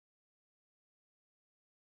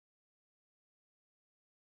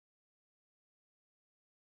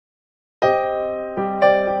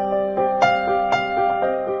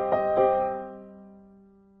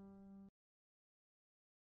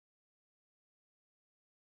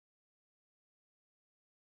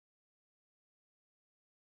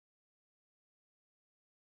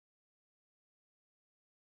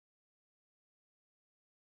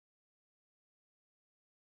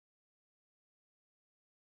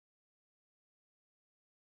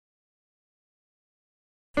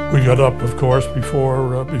We got up, of course,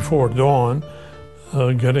 before dawn,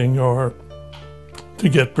 to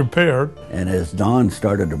get prepared. And as dawn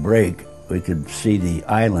started to break, we could see the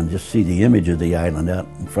island, just see the image of the island out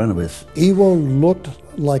in front of us. Iwo looked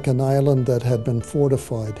like an island that had been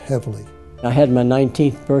fortified heavily. I had my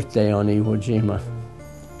 19th birthday on Iwo Jima.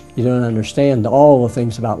 You don't understand all the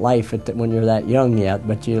things about life when you're that young yet,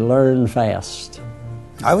 but you learn fast.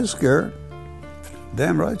 I was scared.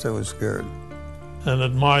 Damn right I was scared. And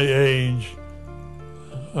at my age,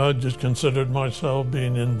 I just considered myself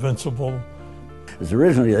being invincible. Because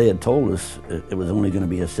originally they had told us it was only going to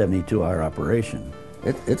be a 72-hour operation.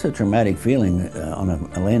 It's a traumatic feeling on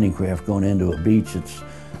a landing craft going into a beach that's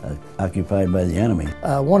occupied by the enemy.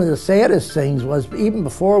 One of the saddest things was even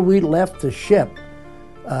before we left the ship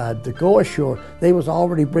to go ashore, they was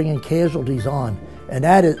already bringing casualties on, and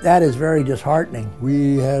that is very disheartening.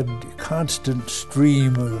 We had a constant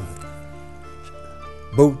stream of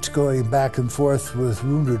boats going back and forth with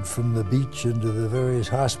wounded from the beach into the various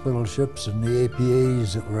hospital ships and the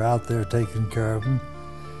APAs that were out there taking care of them.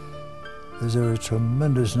 There were a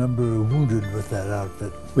tremendous number of wounded with that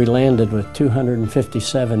outfit. We landed with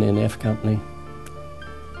 257 in F Company.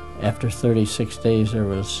 After 36 days, there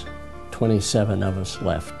was 27 of us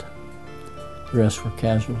left. The rest were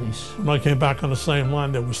casualties. When I came back on the same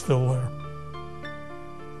line, they were still there.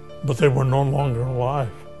 But they were no longer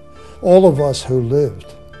alive. All of us who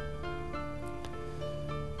lived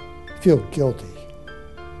feel guilty.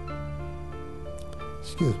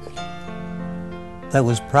 Excuse me. That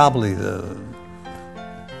was probably the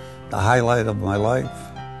highlight of my life.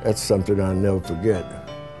 That's something I'll never forget.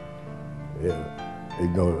 Yeah. You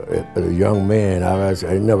know, as a young man, I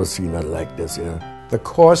never seen nothing like this. You know. The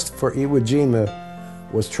cost for Iwo Jima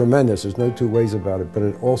was tremendous. There's no two ways about it, but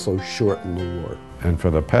it also shortened the war. And for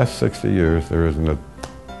the past 60 years, there isn't a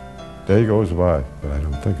day goes by that I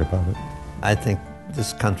don't think about it. I think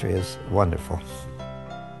this country is wonderful.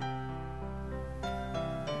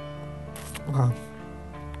 Well,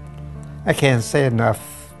 I can't say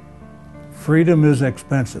enough. Freedom is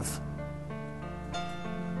expensive.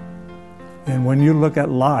 And when you look at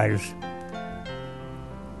lives,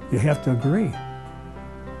 you have to agree.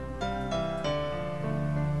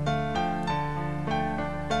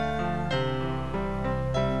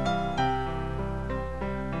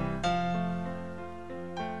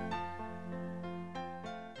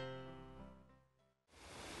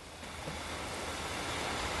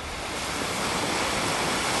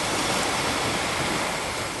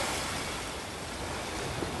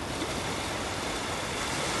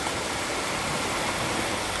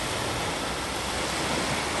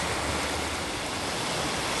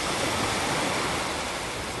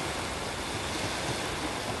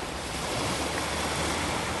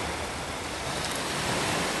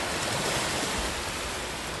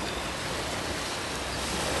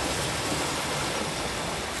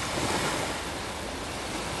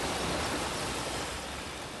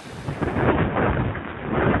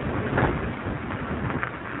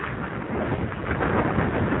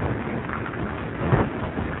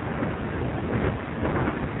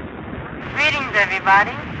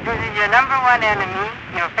 Everybody, this is your number one enemy,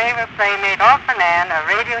 your favorite playmate, Orphan Ann, a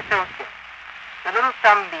radio associate. The little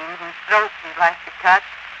sunbeams whose throats we like to cut.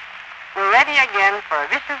 We're ready again for a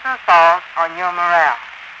vicious assault on your morale.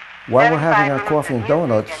 While we're having our coffee and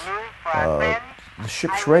donuts, the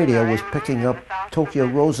ship's radio was picking up Tokyo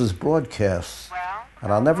Rose's broadcasts,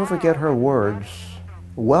 and I'll never forget her words.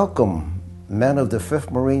 Welcome, men of the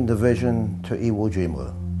 5th Marine Division, to Iwo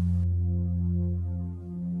Jima.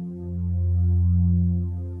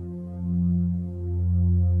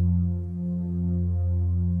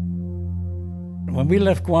 When we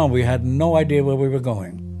left Guam, we had no idea where we were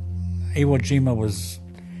going. Iwo Jima was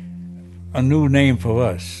a new name for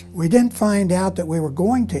us. We didn't find out that we were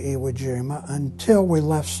going to Iwo Jima until we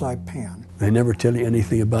left Saipan. They never tell you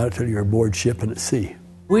anything about it until you're aboard ship and at sea.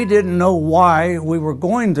 We didn't know why we were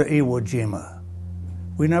going to Iwo Jima.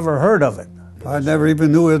 We never heard of it. I never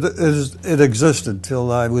even knew it existed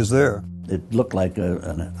till I was there. It looked like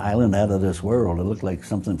an island out of this world. It looked like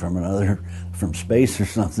something from space or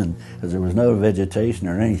something, because there was no vegetation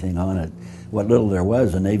or anything on it. What little there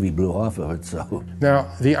was, the Navy blew off of it. So now,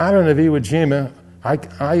 the island of Iwo Jima,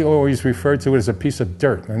 I always referred to it as a piece of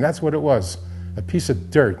dirt, and that's what it was, a piece of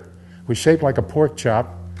dirt. It was shaped like a pork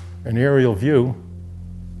chop, an aerial view,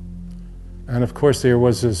 and of course there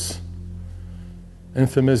was this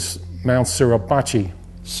infamous Mount Suribachi.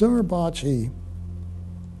 Suribachi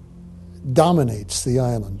dominates the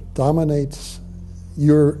island, dominates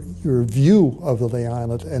your view of the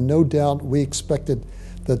island, and no doubt we expected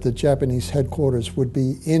that the Japanese headquarters would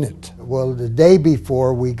be in it. Well, the day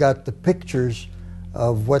before, we got the pictures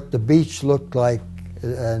of what the beach looked like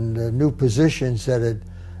and the new positions that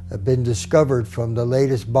had been discovered from the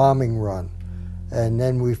latest bombing run. And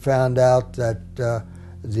then we found out that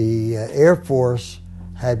the Air Force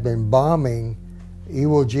had been bombing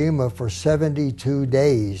Iwo Jima for 72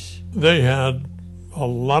 days. They had a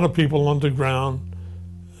lot of people underground,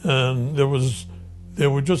 and they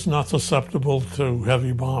were just not susceptible to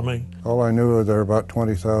heavy bombing. All I knew was there were about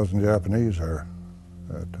 20,000 Japanese there.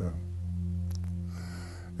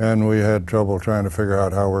 And we had trouble trying to figure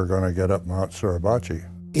out how we were going to get up Mount Suribachi.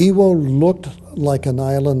 Iwo looked like an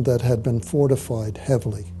island that had been fortified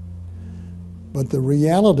heavily. But the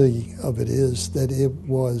reality of it is that it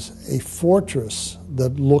was a fortress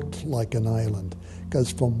that looked like an island.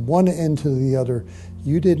 Because from one end to the other,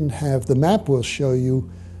 you didn't have, the map will show you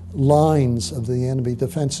lines of the enemy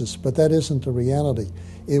defenses, but that isn't the reality.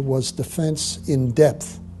 It was defense in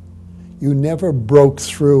depth. You never broke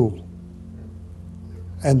through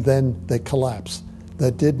and then they collapsed.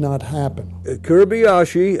 That did not happen.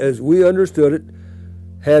 Kurabayashi, as we understood it,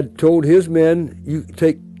 had told his men, you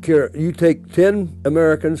take 10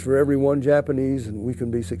 Americans for every one Japanese and we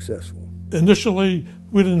can be successful. Initially,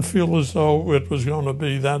 we didn't feel as though it was going to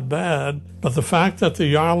be that bad, but the fact that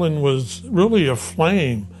the island was really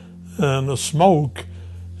aflame and a smoke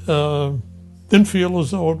didn't feel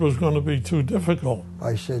as though it was going to be too difficult.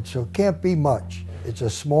 I said, so it can't be much. It's a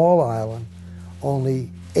small island, only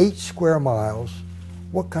 8 square miles.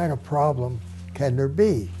 What kind of problem can there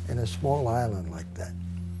be in a small island like that?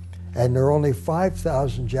 And there are only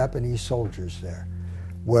 5,000 Japanese soldiers there.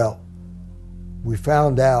 Well, we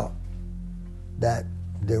found out that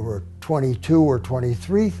there were 22 or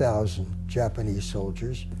 23,000 Japanese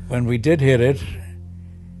soldiers. When we did hit it,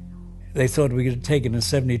 they thought we could take it in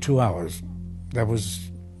 72 hours. That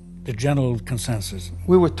was the general consensus.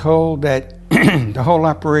 We were told that the whole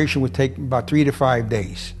operation would take about 3 to 5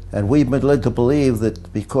 days. And we've been led to believe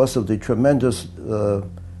that because of the tremendous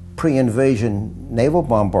pre-invasion naval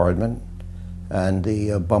bombardment and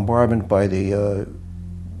the bombardment by the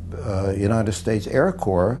United States Air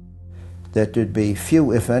Corps, that there'd be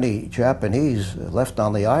few, if any, Japanese left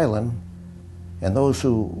on the island, and those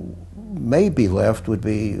who may be left would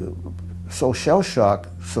be so shell-shocked,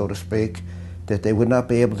 so to speak, that they would not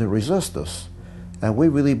be able to resist us. And we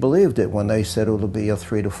really believed it when they said it would be a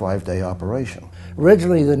 3 to 5 day operation.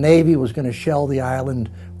 Originally, the Navy was going to shell the island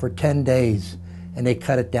for 10 days, and they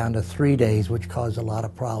cut it down to 3 days, which caused a lot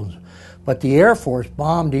of problems. But the Air Force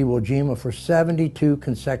bombed Iwo Jima for 72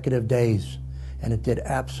 consecutive days, and it did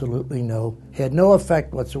absolutely had no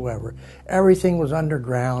effect whatsoever. Everything was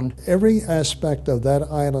underground. Every aspect of that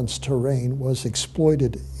island's terrain was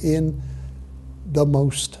exploited in the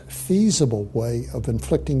most feasible way of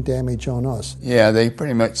inflicting damage on us. Yeah, they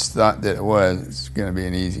pretty much thought that it was going to be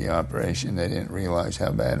an easy operation. They didn't realize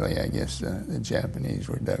how badly, I guess, the Japanese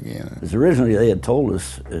were dug in. Because originally they had told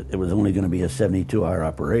us it was only going to be a 72-hour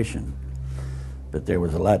operation, but there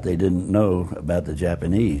was a lot they didn't know about the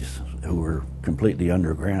Japanese, who were completely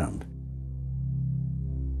underground.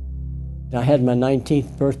 I had my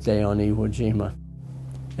 19th birthday on Iwo Jima,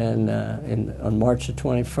 and on March the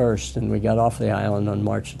 21st, and we got off the island on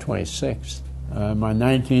March the 26th. My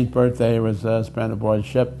 19th birthday was spent aboard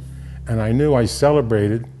ship. And I knew I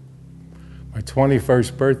celebrated my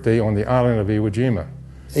 21st birthday on the island of Iwo Jima.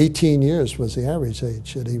 18 years was the average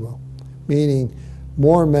age at Iwo, meaning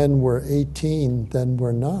more men were 18 than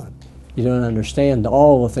were not. You don't understand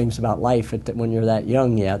all the things about life when you're that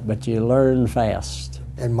young yet, but you learn fast.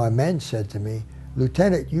 And my men said to me,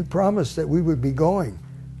 Lieutenant, you promised that we would be going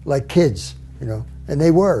like kids, and they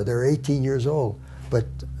were. They were 18 years old, but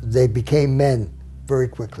they became men very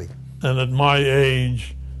quickly. And at my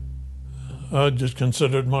age, I just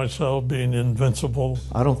considered myself being invincible.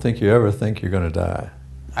 I don't think you ever think you're going to die.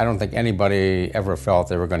 I don't think anybody ever felt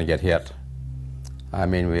they were going to get hit. I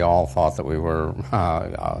mean, we all thought that we were,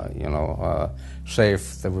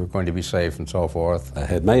 safe, that we were going to be safe and so forth. I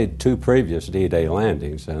had made 2 previous D-Day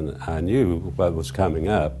landings, and I knew what was coming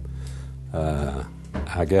up.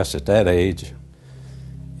 I guess at that age,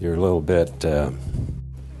 you're a little bit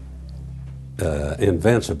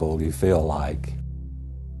invincible, you feel like.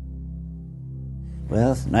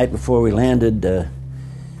 Well, the night before we landed,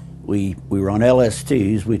 we were on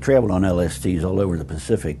LSTs. We traveled on LSTs all over the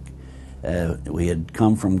Pacific. We had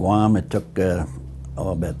come from Guam. It took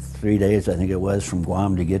about 3 days, I think it was, from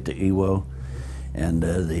Guam to get to Iwo. And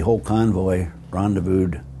the whole convoy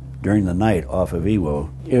rendezvoused during the night off of Iwo.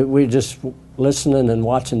 We just listening and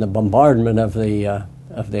watching the bombardment of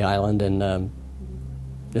the island, and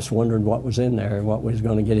just wondered what was in there and what we was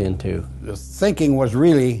going to get into. The thinking was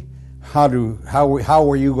really, how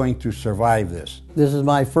were you going to survive this? This is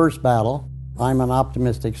my first battle. I'm an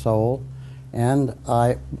optimistic soul,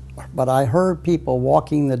 but I heard people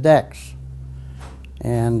walking the decks,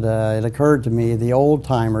 and it occurred to me the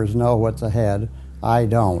old-timers know what's ahead. I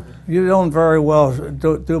don't. You don't very well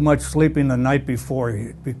do much sleeping the night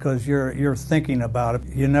before because you're thinking about it.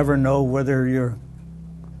 You never know whether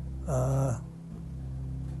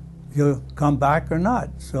you'll come back or not.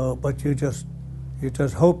 So, but you just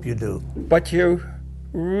hope you do. But you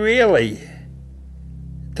really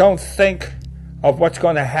don't think of what's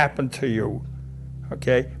going to happen to you,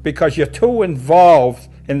 okay? Because you're too involved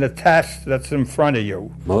in the task that's in front of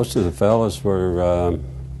you. Most of the fellas were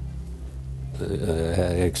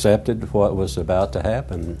accepted what was about to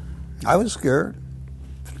happen. I was scared.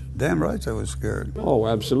 Damn right I was scared. Oh,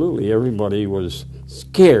 absolutely. Everybody was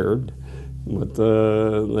scared, but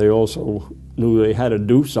they also knew they had to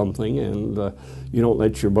do something, and you don't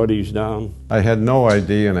let your buddies down. I had no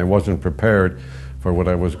idea, and I wasn't prepared for what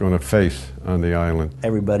I was going to face on the island.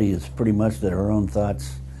 Everybody is pretty much their own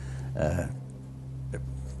thoughts,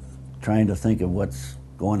 trying to think of what's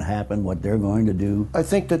going to happen, what they're going to do. I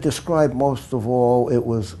think to describe most of all, it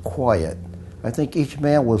was quiet. I think each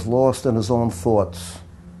man was lost in his own thoughts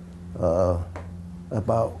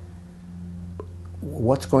about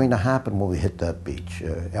what's going to happen when we hit that beach.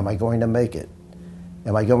 Am I going to make it?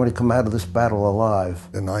 Am I going to come out of this battle alive?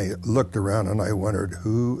 And I looked around and I wondered,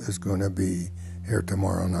 who is going to be here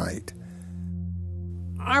tomorrow night?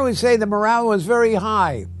 I would say the morale was very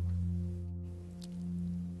high.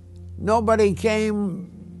 Nobody came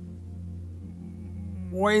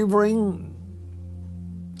wavering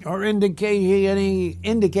or indicating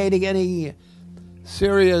any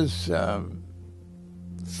serious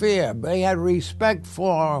fear. They had respect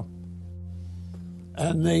for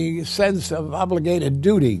and the sense of obligated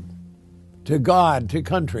duty to God, to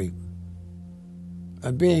country,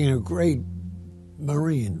 and being a great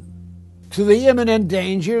Marine. To the imminent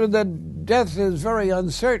danger that death is very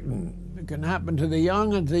uncertain. It can happen to the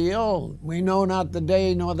young and to the old. We know not the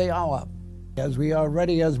day nor the hour. As we are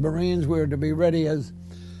ready as Marines, we're to be ready as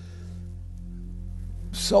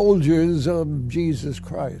soldiers of Jesus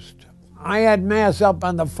Christ. I had Mass up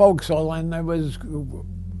on the forecastle, and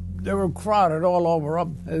they were crowded all over up.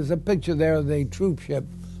 There's a picture there of the troop ship.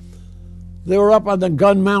 They were up on the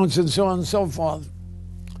gun mounts and so on and so forth.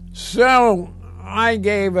 So I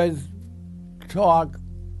gave a talk,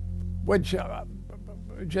 which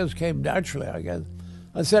just came naturally, I guess.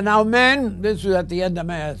 I said, now men, this was at the end of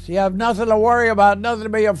Mass, you have nothing to worry about, nothing to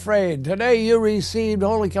be afraid. Today you received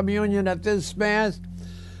Holy Communion at this Mass.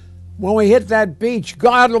 When we hit that beach,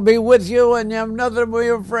 God will be with you and you have nothing to be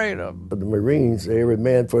afraid of. The Marines, every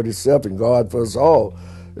man for himself and God for us all.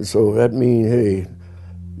 And so that means, hey,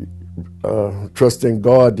 trust in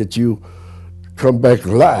God that you come back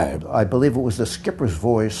alive. I believe it was the skipper's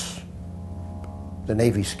voice, the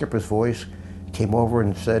Navy skipper's voice, came over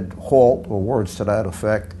and said, halt, or words to that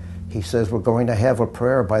effect. He says, we're going to have a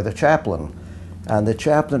prayer by the chaplain. And the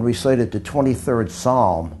chaplain recited the 23rd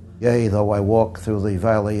Psalm. Yea, though I walk through the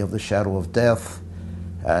valley of the shadow of death.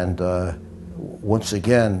 And once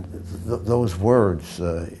again, those words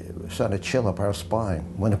sent a chill up our spine.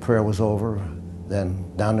 When the prayer was over,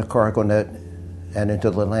 then down the cargo net and into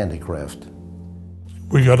the landing craft.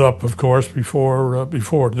 We got up, of course,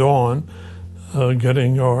 before dawn,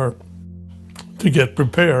 to get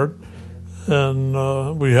prepared,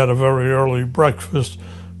 and we had a very early breakfast,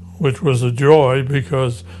 which was a joy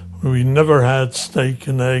because we never had steak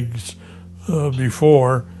and eggs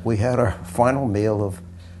before. We had our final meal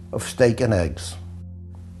of steak and eggs,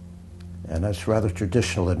 and that's rather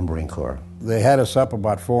traditional in Marine Corps. They had us up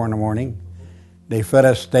about 4 in the morning. They fed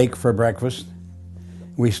us steak for breakfast.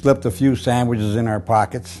 We slipped a few sandwiches in our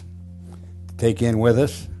pockets to take in with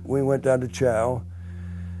us. We went down to chow,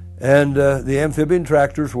 and the amphibian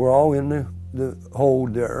tractors were all in the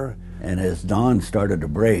hold there. And as dawn started to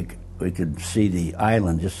break, we could see the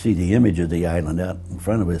island, just see the image of the island out in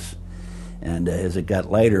front of us. And as it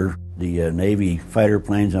got lighter, the Navy fighter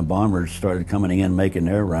planes and bombers started coming in, making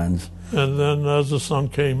their runs. And then as the sun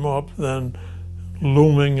came up, then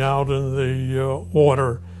looming out in the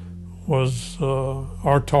water was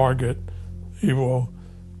our target, Iwo.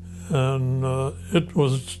 And it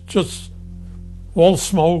was just all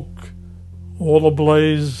smoke, all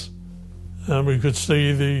ablaze, and we could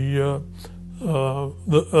see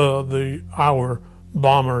our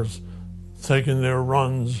bombers taking their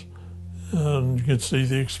runs, and you could see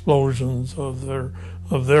the explosions of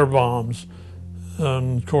their bombs.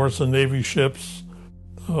 and of course the Navy ships,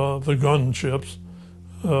 the gun ships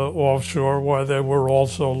offshore, while they were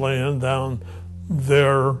also laying down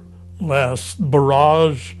their last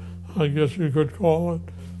barrage, I guess you could call it.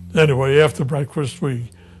 Anyway, after breakfast, we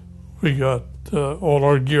got all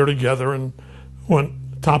our gear together and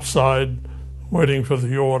went topside, waiting for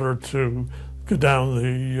the order to go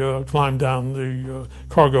down climb down the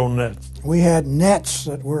cargo nets. We had nets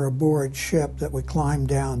that were aboard ship that we climbed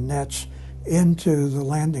down nets into the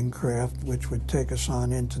landing craft, which would take us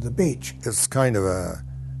on into the beach. It's kind of a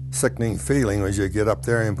sickening feeling as you get up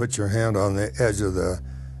there and put your hand on the edge of the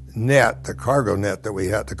net, the cargo net that we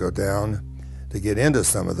had to go down to get into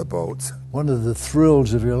some of the boats. One of the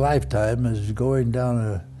thrills of your lifetime is going down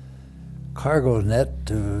a cargo net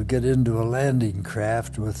to get into a landing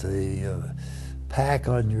craft with a pack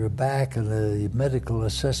on your back and a medical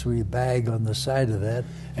accessory bag on the side of that.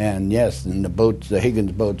 And yes, and the boats, the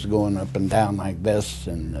Higgins boat's going up and down like this,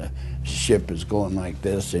 and the ship is going like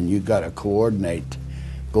this, and you got to coordinate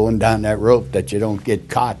going down that rope that you don't get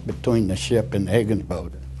caught between the ship and the Higgins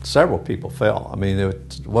boat. Several people fell. I mean,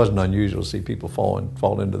 it wasn't unusual to see people fall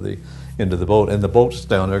into the boat, and the boat's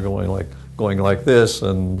down there going like this,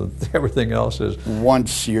 and everything else is.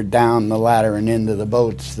 Once you're down the ladder and into the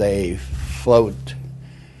boats, they float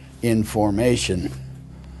in formation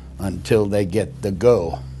until they get the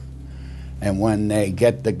go. And when they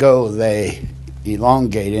get the go, they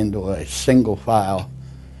elongate into a single file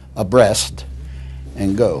abreast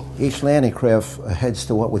and go. Each landing craft heads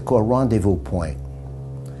to what we call rendezvous point.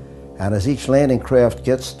 And as each landing craft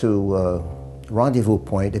gets to rendezvous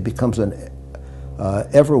point, it becomes an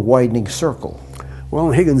ever-widening circle. Well,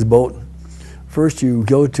 on Higgins' boat, first you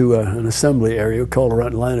go to an assembly area called a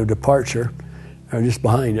line of departure, or just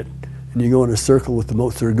behind it, and you go in a circle with the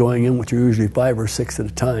boats that are going in, which are usually 5 or 6 at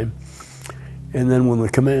a time. And then when the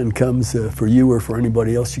command comes for you or for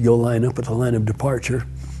anybody else, you go line up at the line of departure,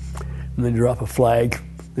 and then drop a flag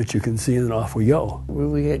that you can see, and then off we go.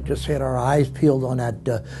 We had just had our eyes peeled on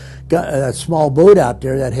that small boat out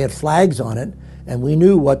there that had flags on it, and we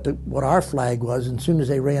knew what our flag was. And as soon as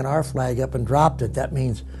they ran our flag up and dropped it, that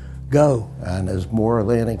means go. And as more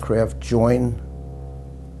landing craft join,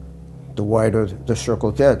 the wider the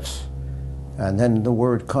circle gets. And then the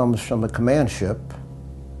word comes from the command ship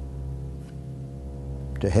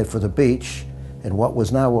to head for the beach, and what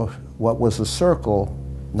was a circle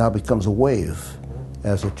now becomes a wave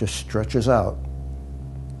as it just stretches out.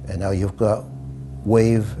 And now you've got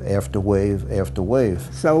wave after wave after wave.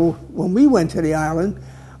 So when we went to the island,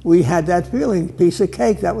 we had that feeling, piece of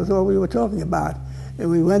cake, that was all we were talking about. And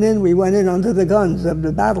we went in under the guns of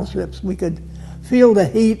the battleships. We could feel the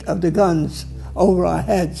heat of the guns over our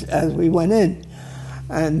heads as we went in.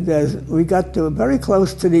 And we got very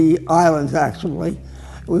close to the islands, actually.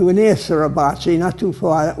 We were near Suribachi, not too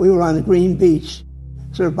far. We were on the green beach.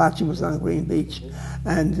 Suribachi was on the green beach.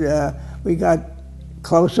 And we got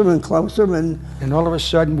closer and closer, and all of a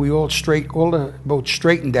sudden all the boats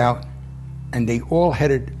straightened out, and they all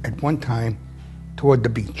headed at one time toward the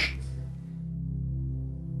beach.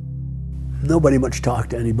 Nobody much talked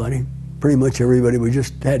to anybody. Pretty much everybody, we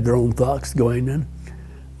just had their own thoughts going in.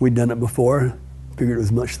 We'd done it before, figured it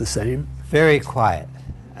was much the same. Very quiet.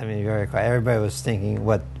 I mean, very quiet. Everybody was thinking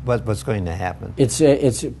what was going to happen. It's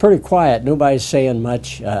pretty quiet. Nobody's saying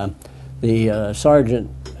much. The sergeant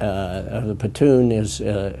of the platoon is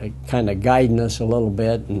kind of guiding us a little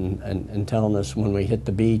bit and telling us when we hit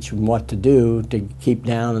the beach and what to do to keep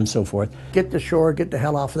down and so forth. Get to shore, get the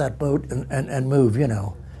hell off of that boat and move, you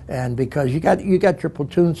know. And because you got your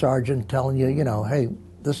platoon sergeant telling you, you know, hey,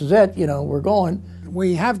 this is it, you know, we're going.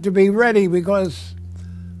 We have to be ready because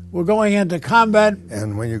we're going into combat.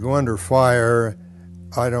 And when you go under fire,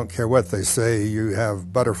 I don't care what they say, you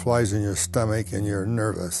have butterflies in your stomach and you're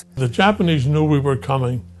nervous. The Japanese knew we were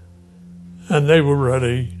coming, and they were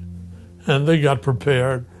ready, and they got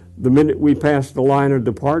prepared. The minute we passed the line of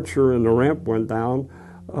departure and the ramp went down,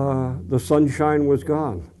 the sunshine was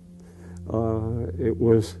gone.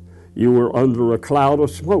 You were under a cloud of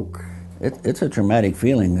smoke. It's a traumatic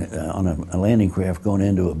feeling on a landing craft going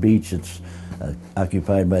into a beach that's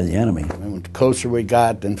occupied by the enemy. And the closer we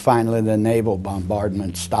got, then finally the naval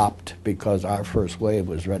bombardment stopped because our first wave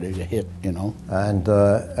was ready to hit, you know. And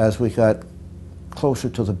as we got closer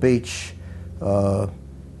to the beach, of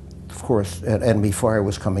course, enemy fire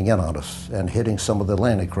was coming in on us and hitting some of the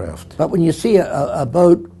landing craft. But when you see a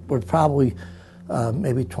boat with probably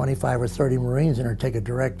maybe 25 or 30 Marines in her take a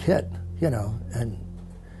direct hit, you know, and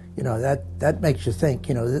you know, that makes you think,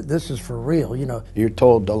 you know, this is for real, you know. You're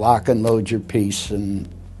told to lock and load your piece, and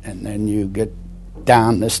then you get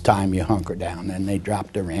down, this time you hunker down. And they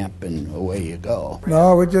drop the ramp and away you go.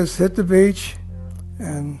 No, we just hit the beach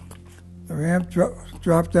and the ramp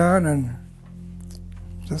dropped down and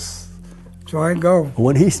just try and go.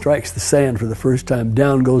 When he strikes the sand for the first time,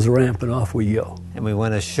 down goes the ramp and off we go. And we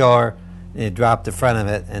went ashore and he dropped the front of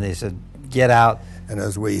it and he said, get out. And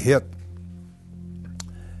as we hit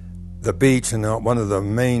the beach, and one of the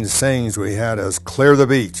main sayings we had is clear the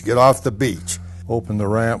beach, get off the beach. Opened the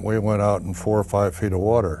ramp, we went out in 4 or 5 feet of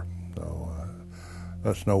water. So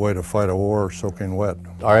that's no way to fight a war soaking wet.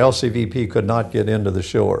 Our LCVP could not get into the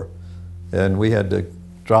shore, and we had to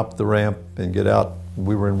drop the ramp and get out.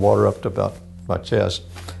 We were in water up to about my chest,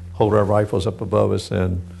 hold our rifles up above us,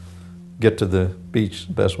 and get to the beach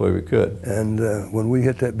the best way we could. And when we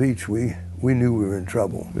hit that beach, we knew we were in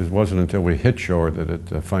trouble. It wasn't until we hit shore that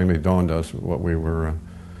it finally dawned us what we were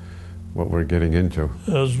getting into.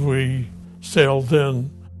 As we sailed in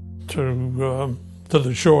to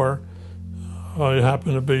the shore, I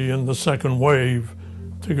happened to be in the second wave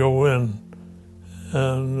to go in,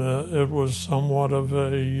 and it was somewhat of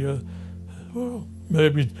a well,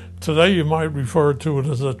 maybe today you might refer to it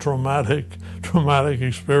as a traumatic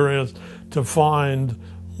experience to find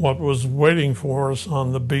what was waiting for us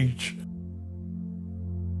on the beach.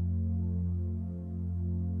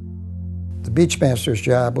 The beachmaster's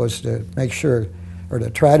job was to make sure, or to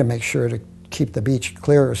try to make sure to keep the beach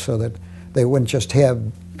clear so that they wouldn't just have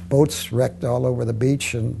boats wrecked all over the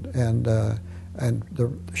beach and the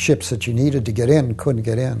ships that you needed to get in couldn't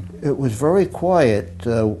get in. It was very quiet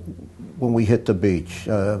when we hit the beach.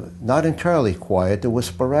 Not entirely quiet. There was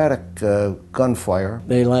sporadic gunfire.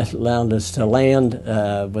 They allowed us to land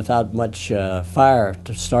without much fire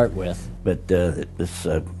to start with. But this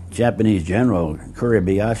Japanese general,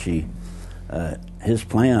 Kuribayashi, his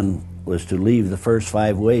plan was to leave the first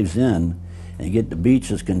 5 waves in and get the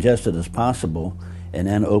beach as congested as possible and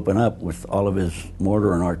then open up with all of his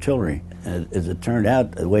mortar and artillery. As it turned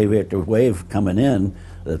out, wave after wave coming in,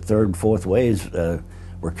 the third, fourth waves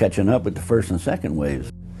were catching up with the first and second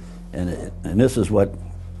waves. And this is what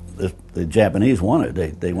the Japanese wanted.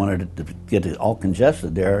 They wanted it to get it all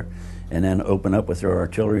congested there and then open up with their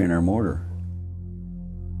artillery and their mortar.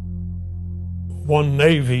 One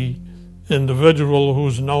Navy individual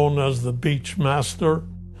who's known as the beach master,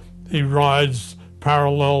 he rides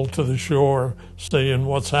parallel to the shore saying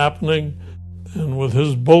what's happening, and with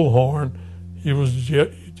his bullhorn he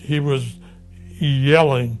was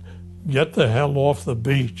yelling, get the hell off the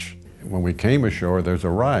beach. When we came ashore, there's a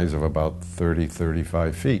rise of about 30,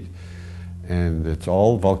 35 feet, and it's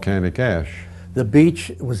all volcanic ash. The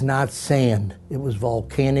beach was not sand, it was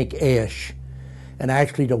volcanic ash. And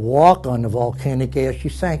actually to walk on the volcanic ash,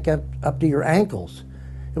 you sank up to your ankles.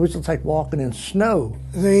 It was just like walking in snow.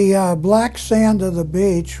 The black sand of the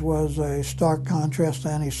beach was a stark contrast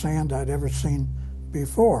to any sand I'd ever seen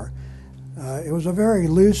before. It was a very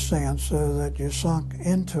loose sand so that you sunk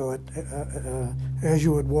into it as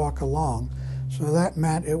you would walk along. So that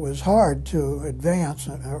meant it was hard to advance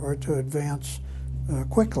or to advance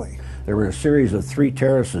quickly. There were a series of 3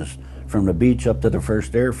 terraces from the beach up to the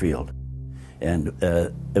first airfield. And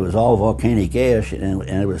it was all volcanic ash, and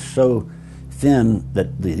it was so thin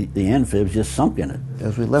that the amphibs just sunk in it.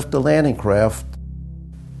 As we left the landing craft,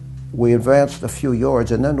 we advanced a few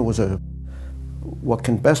yards, and then there was what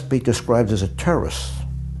can best be described as a terrace.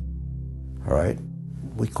 All right,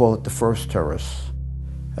 we call it the first terrace.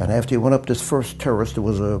 And after you went up this first terrace, there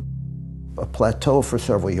was a plateau for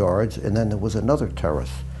several yards, and then there was another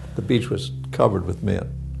terrace. The beach was covered with men.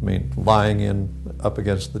 I mean, lying in up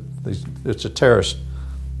against it's a terraced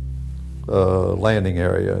landing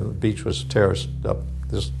area. The beach was terraced up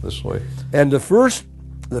this way. And the first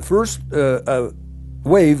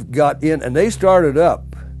wave got in, and they started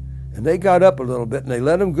up, and they got up a little bit, and they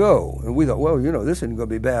let them go. And we thought, well, this isn't going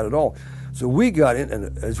to be bad at all. So we got in,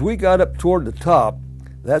 and as we got up toward the top,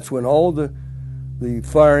 that's when all the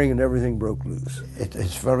firing and everything broke loose.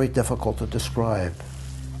 It's very difficult to describe,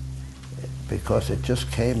 because it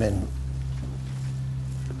just came in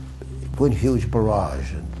one huge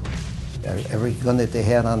barrage, and every gun that they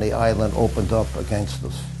had on the island opened up against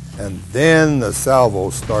us. And then the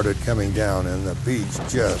salvos started coming down, and the beach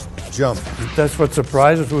just jumped. That's what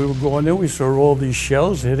surprised us. We were going in, we saw all these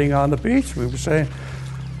shells hitting on the beach. We were saying,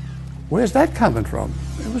 where's that coming from?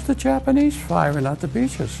 It was the Japanese firing at the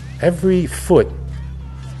beaches. Every foot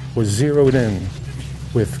was zeroed in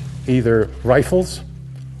with either rifles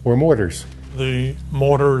or mortars. The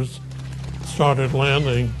mortars started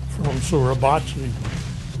landing from Suribachi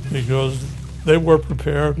because they were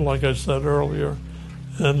prepared, like I said earlier,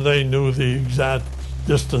 and they knew the exact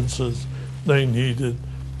distances they needed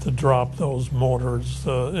to drop those mortars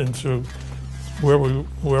into where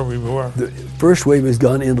we were. The first wave has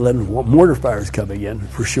gone in, mortar fires coming in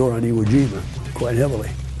for sure on Iwo Jima quite heavily,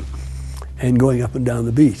 and going up and down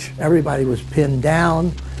the beach. Everybody was pinned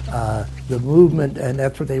down. The movement, and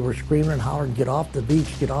that's what they were screaming and hollering, get off the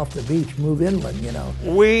beach, move inland, you know.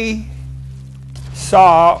 We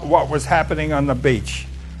saw what was happening on the beach.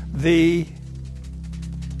 The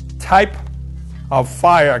type of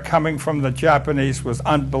fire coming from the Japanese was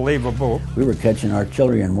unbelievable. We were catching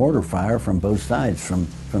artillery and mortar fire from both sides, from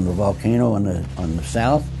the volcano on the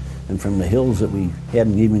south, and from the hills that we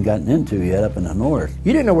hadn't even gotten into yet up in the north.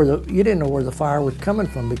 You didn't know where the fire was coming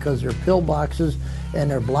from because their pillboxes and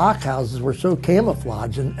their blockhouses were so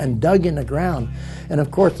camouflaged and dug in the ground. And of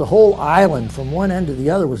course the whole island from one end to the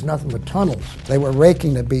other was nothing but tunnels. They were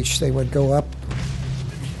raking the beach. They would go up.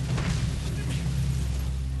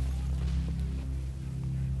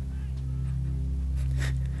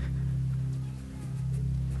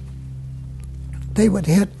 They would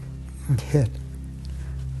hit and hit.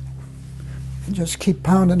 And just keep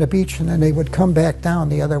pounding the beach, and then they would come back down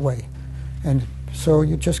the other way. And so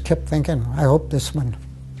you just kept thinking, I hope this one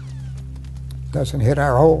doesn't hit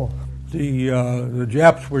our hole. The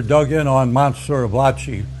Japs were dug in on Mount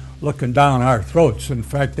Suribachi, looking down our throats. In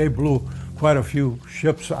fact, they blew quite a few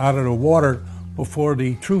ships out of the water before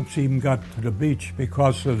the troops even got to the beach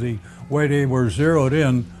because of the way they were zeroed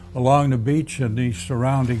in along the beach and the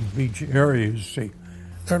surrounding beach areas. See,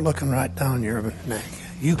 they're looking right down your neck.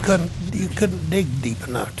 You couldn't dig deep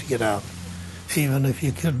enough to get out. Even if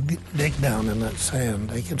you could dig down in that sand,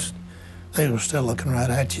 they were still looking right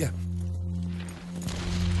at you.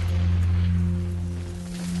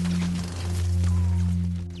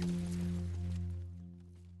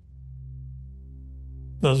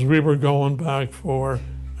 As we were going back for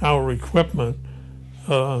our equipment,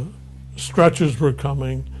 stretchers were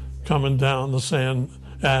coming down the sand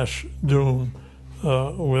ash dune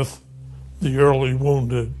with the early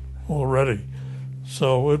wounded already.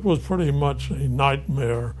 So it was pretty much a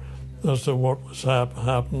nightmare as to what was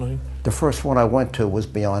happening. The first one I went to was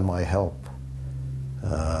beyond my help.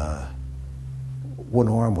 One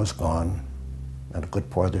arm was gone, and a good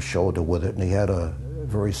part of the shoulder with it, and he had a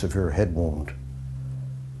very severe head wound.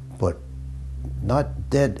 But not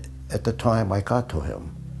dead at the time I got to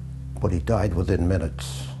him, but he died within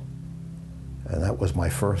minutes. And that was my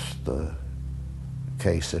first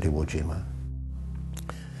case at Iwo Jima.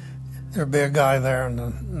 There'd be a guy there, and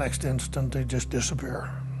the next instant they just disappear.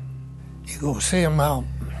 You go see him out,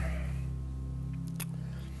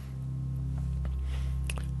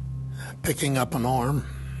 picking up an arm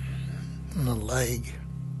and a leg,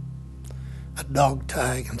 a dog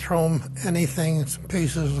tag, and throw him anything, some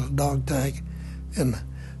pieces of dog tag, and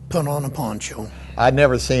put on a poncho. I'd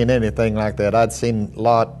never seen anything like that. I'd seen a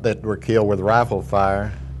lot that were killed with rifle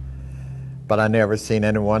fire, but I never seen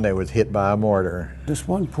anyone that was hit by a mortar. This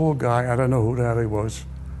one poor guy, I don't know who that he was,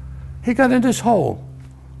 he got in this hole,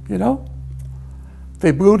 you know?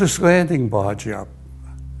 They blew this landing barge up.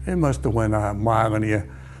 It must have went a mile in the air.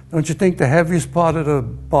 Don't you think the heaviest part of the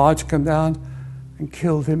barge come down and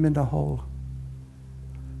killed him in the hole?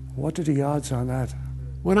 What are the odds on that?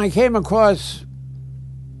 When I came across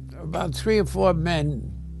about 3 or 4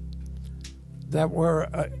 men that were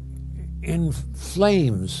in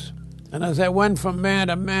flames, and as I went from man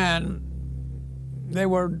to man, they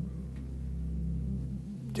were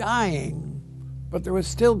dying, but they were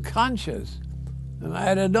still conscious. And I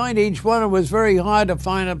had to anoint each one. It was very hard to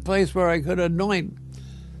find a place where I could anoint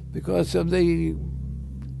because of the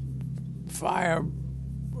fire.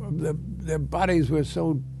 Their bodies were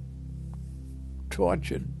so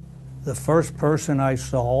tortured. The first person I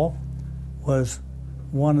saw was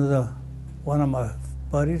one of my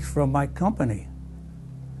buddies from my company.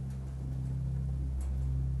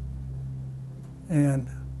 And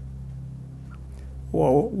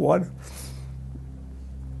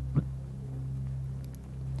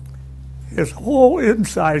his whole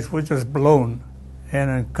insides was just blown. And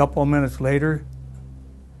a couple of minutes later,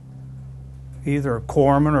 either a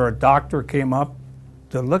corpsman or a doctor came up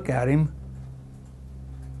to look at him,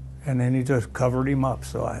 and then he just covered him up.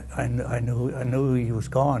 So I knew he was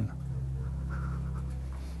gone.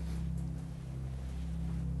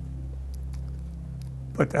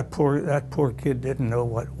 But that poor kid didn't know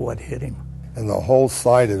what hit him. And the whole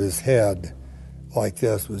side of his head, like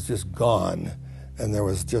this, was just gone, and there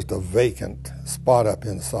was just a vacant spot up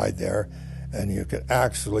inside there, and you could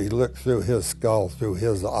actually look through his skull, through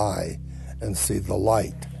his eye, and see the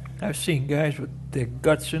light. I've seen guys with their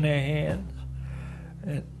guts in their hands,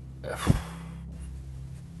 and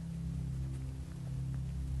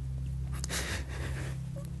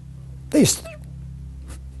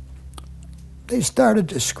they started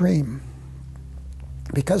to scream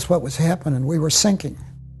because what was happening, we were sinking.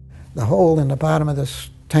 The hole in the bottom of this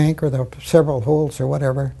tank, or the several holes or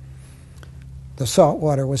whatever, the salt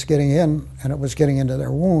water was getting in, and it was getting into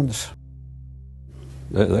their wounds.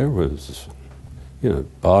 There was,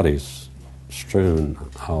 bodies strewn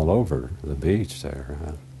all over the beach there.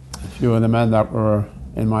 A few of the men that were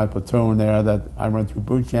in my platoon there that I went through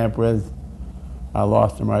boot camp with, I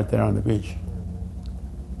lost them right there on the beach.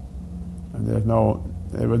 And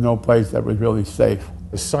there was no place that was really safe.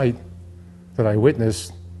 The sight that I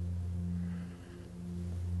witnessed,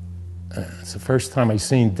 it's the first time I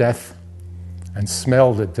seen death and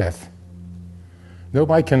smelled the death.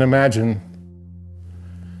 Nobody can imagine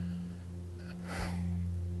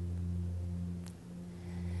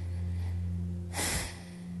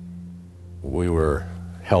we were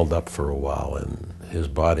held up for a while, and his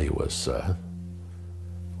body was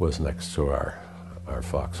next to our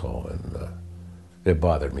foxhole, and it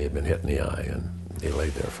bothered me. He'd been hit in the eye, and he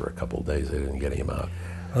laid there for a couple of days. They didn't get him out.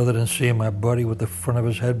 Other than seeing my buddy with the front of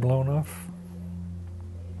his head blown off.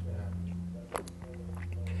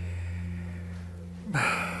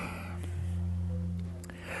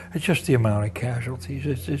 It's just the amount of casualties.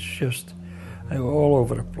 It's just they were all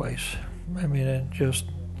over the place. I mean, it just.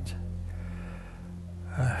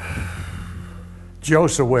 Joe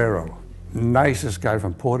Sawero, nicest guy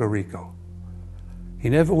from Puerto Rico. He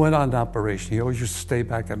never went on an operation. He always used to stay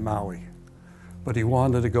back at Maui. But he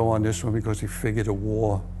wanted to go on this one because he figured the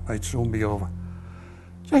war might soon be over.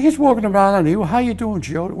 So he's walking around and he, how you doing,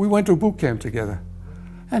 Joe? We went to boot camp together.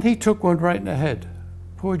 And he took one right in the head.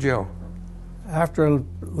 Poor Joe. After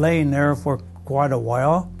laying there for quite a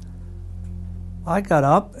while, I got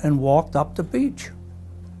up and walked up the beach.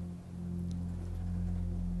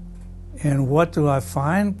 And what do I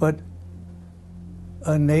find but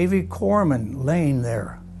a Navy corpsman laying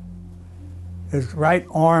there, his right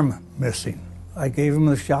arm missing. I gave him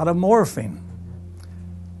a shot of morphine.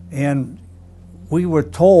 And we were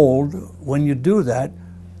told, when you do that,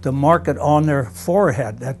 to mark it on their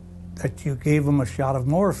forehead, that you gave them a shot of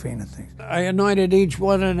morphine and things. I anointed each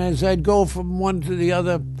one, and as I'd go from one to the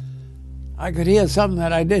other, I could hear something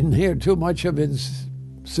that I didn't hear too much of in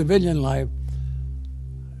civilian life.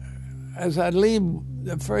 As I'd leave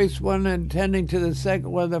the first one and tending to the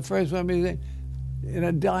second one, the first one be in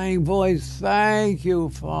a dying voice, "Thank you,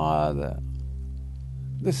 Father."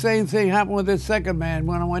 The same thing happened with the second man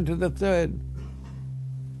when I went to the third.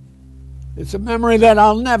 It's a memory that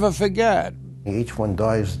I'll never forget. Each one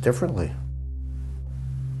dies differently.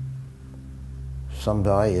 Some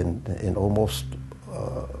die in almost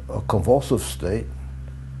a convulsive state.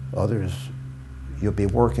 Others, you'll be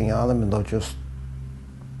working on them and they'll just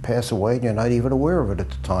pass away and you're not even aware of it at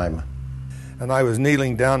the time. And I was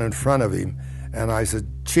kneeling down in front of him, and I said,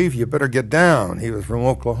 "Chief, you better get down." He was from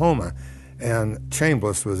Oklahoma, and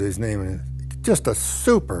Chambliss was his name, and just a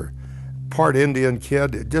super part Indian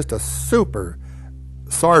kid, just a super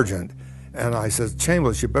sergeant. And I said,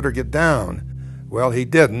 "Chambliss, you better get down." Well, he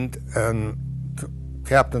didn't, and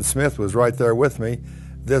Captain Smith was right there with me.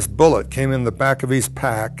 This bullet came in the back of his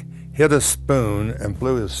pack, hit a spoon, and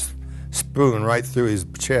blew his spoon right through his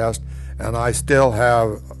chest, and I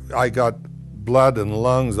got blood and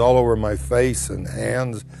lungs all over my face and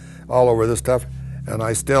hands, all over this stuff, and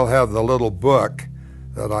I still have the little book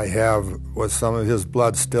that I have with some of his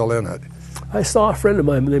blood still in it. I saw a friend of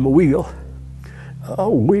mine named Wheel. Oh,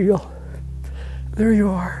 Wheel, there you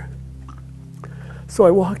are. So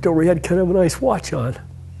I walked over, he had kind of a nice watch on.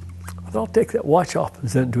 I thought, I'll take that watch off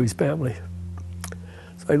and send it to his family.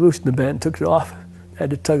 So I loosened the band, took it off, had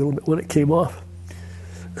to tug a little bit when it came off.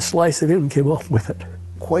 A slice of him came off with it.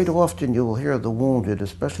 Quite often you'll hear the wounded,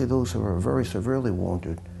 especially those who are very severely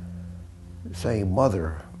wounded, saying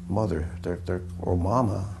mother, or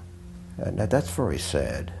mama, and that's very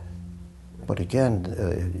sad. But again,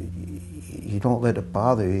 you don't let it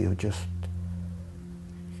bother you, you just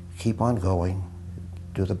keep on going,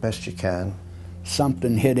 do the best you can.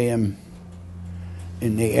 Something hit him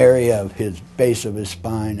in the area of his base of his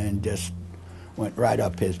spine and just went right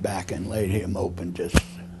up his back and laid him open.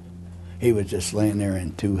 He was just laying there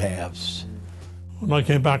in two halves. When I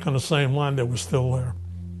came back on the same line, they were still there.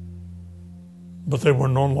 But they were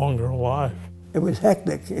no longer alive. It was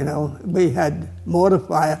hectic, you know. We had mortar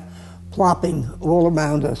fire plopping all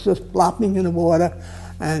around us, just plopping in the water,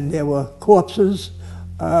 and there were corpses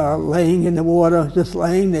laying in the water, just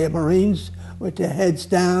laying there, Marines with their heads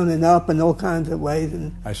down and up in all kinds of ways.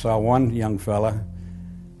 And I saw one young fella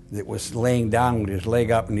that was laying down with his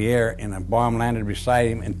leg up in the air, and a bomb landed beside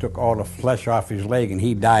him and took all the flesh off his leg, and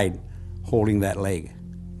he died holding that leg.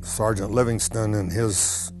 Sergeant Livingston and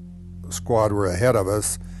his squad were ahead of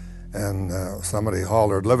us, and somebody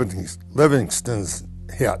hollered, "Livingston's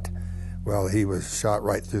hit." Well, he was shot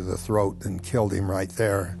right through the throat and killed him right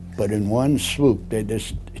there. But in one swoop, they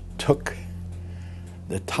just took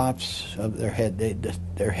the tops of their head.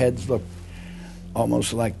 Their heads looked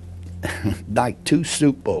almost like two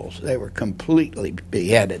soup bowls. They were completely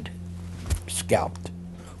beheaded, scalped.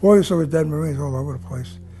 Well, you saw dead Marines all over the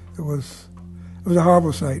place. It was a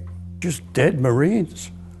horrible sight. Just dead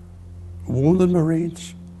Marines, wounded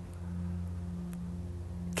Marines.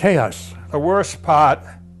 Chaos. The worst part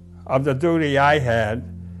of the duty I had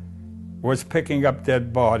was picking up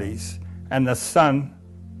dead bodies, and the sun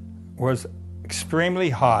was extremely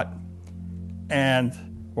hot, and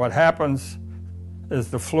what happens is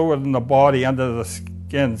the fluid in the body under the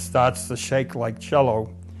skin starts to shake like cello,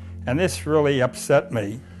 and this really upset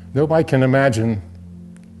me. Nobody can imagine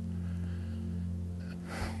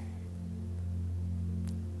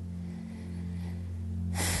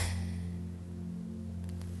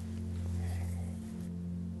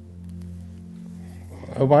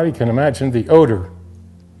the odor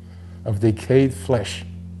of decayed flesh.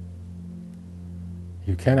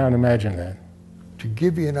 You cannot imagine that. To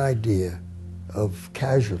give you an idea of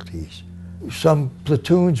casualties, some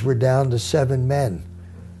platoons were down to 7 men.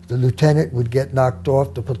 The lieutenant would get knocked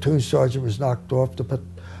off, the platoon sergeant was knocked off, the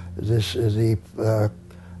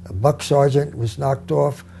buck sergeant was knocked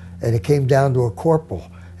off, and it came down to a corporal.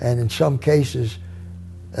 And in some cases,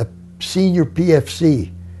 a senior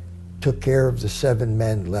PFC took care of the 7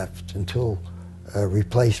 men left until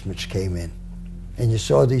replacements came in. And you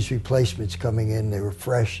saw these replacements coming in, they were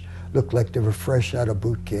fresh, looked like they were fresh out of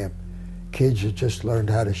boot camp. Kids had just learned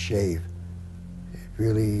how to shave. It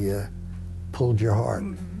really pulled your heart.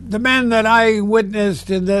 The men that I witnessed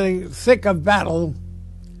in the thick of battle,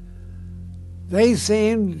 they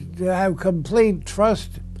seemed to have complete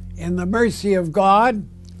trust in the mercy of God,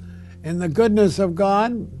 in the goodness of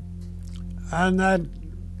God, and that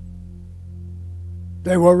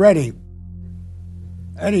they were ready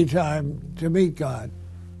anytime to meet God.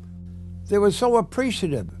 They were so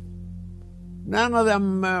appreciative. None of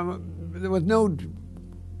them, there was no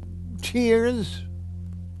tears.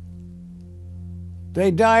 They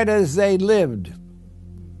died as they lived.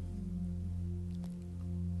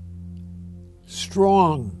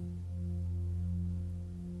 Strong.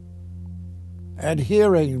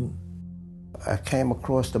 Adhering. I came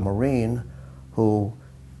across a Marine who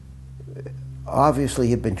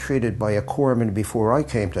obviously had been treated by a corpsman before I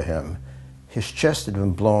came to him. His chest had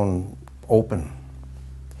been blown open.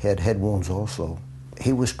 He had head wounds also.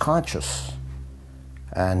 He was conscious,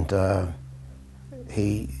 and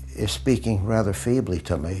he is speaking rather feebly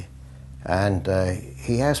to me, and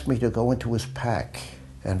he asked me to go into his pack,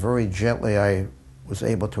 and very gently I was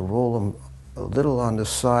able to roll him a little on the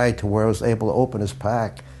side to where I was able to open his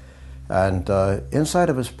pack, and inside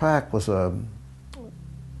of his pack was a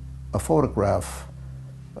photograph,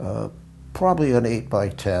 probably an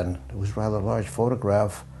 8x10. It was a rather large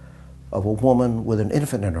photograph of a woman with an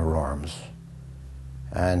infant in her arms,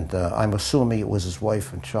 and I'm assuming it was his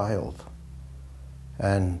wife and child.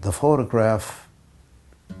 And the photograph,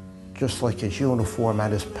 just like his uniform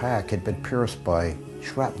and his pack, had been pierced by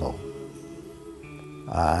shrapnel,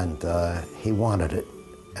 and he wanted it.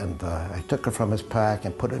 And I took it from his pack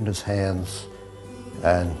and put it in his hands,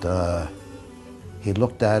 and he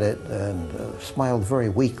looked at it and smiled very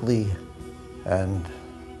weakly, and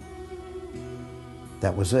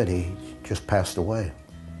that was it. He just passed away.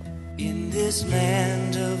 In this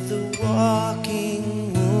land of the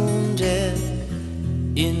walking wounded,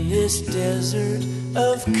 in this desert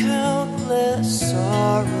of countless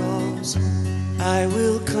sorrows, I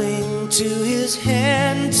will cling to his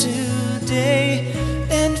hand today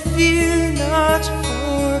and fear not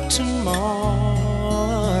for tomorrow.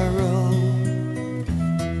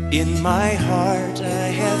 In my heart I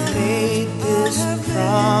have made this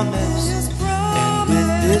promise, and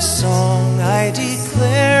with this song I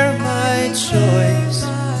declare my choice.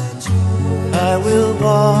 I will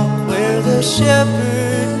walk where the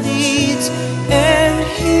shepherd leads and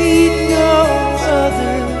heed no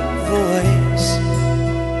other voice.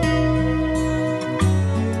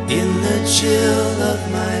 In the chill of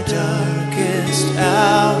my darkest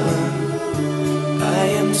hour, I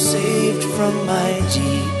am saved from my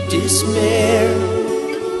deep despair.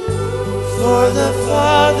 For the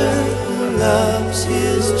Father who loves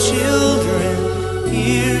his children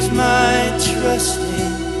hears my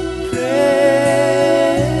trusting prayer.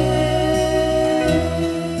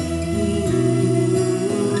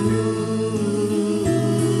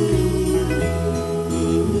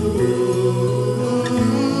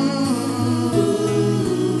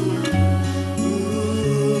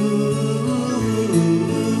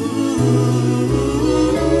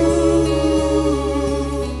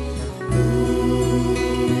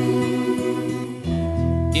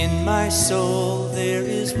 my soul there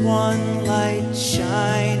is one light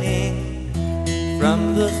shining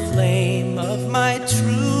from the flame of my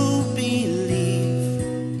true belief,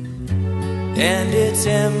 and its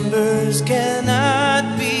embers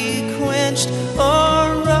cannot be quenched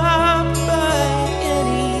or robbed by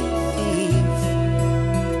any thief.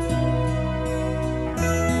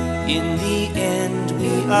 In the end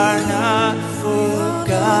we are not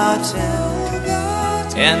forgotten,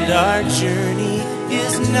 and our journey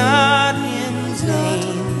is not in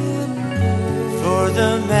vain, for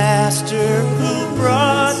the Master who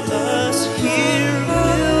brought us here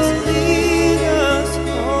will lead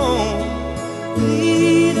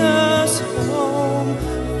us home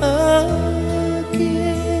again.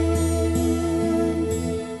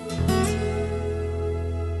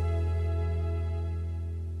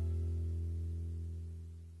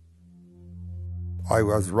 I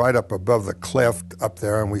was right up above the cliff up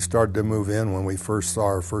there, and we started to move in when we first saw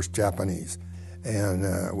our first Japanese. And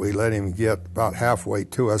we let him get about halfway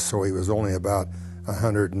to us, so he was only about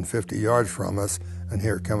 150 yards from us, and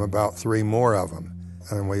here come about 3 more of them.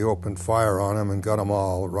 And we opened fire on them and got them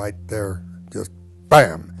all right there, just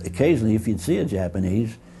bam. Occasionally, if you'd see a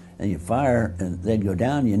Japanese and you fire and they'd go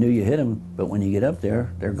down, you knew you hit them, but when you get up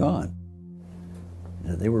there, they're gone.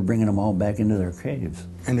 They were bringing them all back into their caves.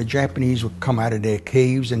 And the Japanese would come out of their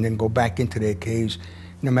caves and then go back into their caves,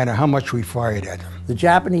 no matter how much we fired at them. The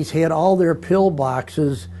Japanese had all their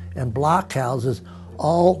pillboxes and blockhouses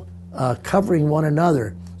all covering one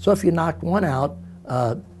another. So if you knocked one out,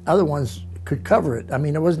 other ones could cover it. I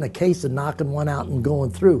mean, it wasn't a case of knocking one out and going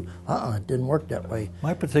through. It didn't work that way.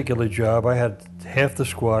 My particular job, I had half the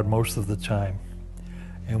squad most of the time,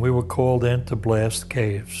 and we were called in to blast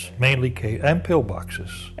caves, mainly caves and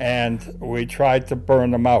pillboxes. And we tried to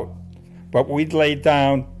burn them out. But we'd lay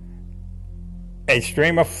down a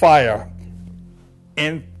stream of fire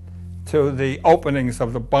into the openings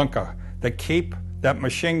of the bunker to keep that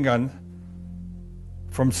machine gun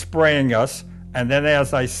from spraying us. And then,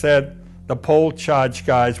 as I said, the pole charge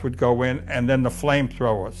guys would go in, and then the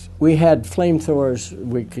flamethrowers. We had flamethrowers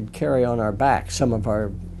we could carry on our back. Some of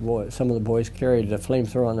the boys carried a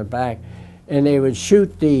flamethrower on their back, and they would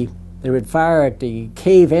they would fire at the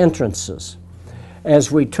cave entrances.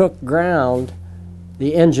 As we took ground,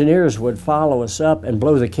 the engineers would follow us up and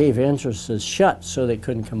blow the cave entrances shut so they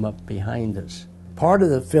couldn't come up behind us. Part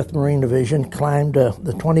of the 5th Marine Division climbed, the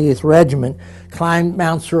 28th Regiment climbed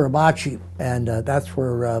Mount Suribachi, and that's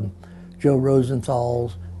where Joe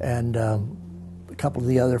Rosenthal's and a couple of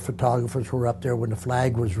the other photographers were up there when the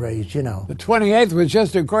flag was raised, you know. The 28th was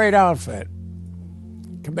just a great outfit,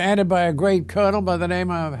 commanded by a great colonel by the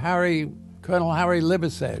name of Colonel Harry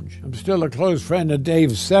Liversedge. I'm still a close friend of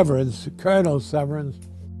Dave Severance, Colonel Severance,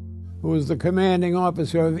 who was the commanding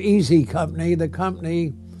officer of Easy Company, the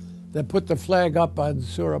company that put the flag up on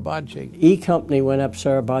Suribachi. E Company went up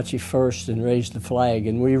Suribachi first and raised the flag,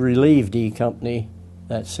 and we relieved E Company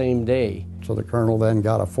that same day. So the colonel then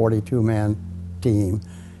got a 42-man team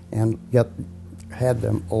and had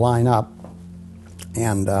them line up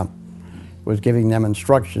and was giving them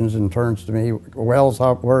instructions and turns to me, "Wells,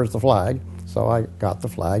 where's the flag?" So I got the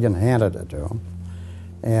flag and handed it to him.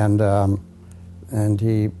 And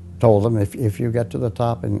he told them, if you get to the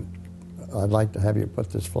top, and I'd like to have you put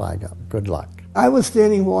this flag up. Good luck. I was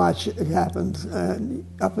standing watch, it happened,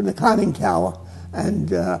 up in the conning tower,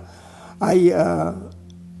 and I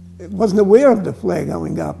wasn't aware of the flag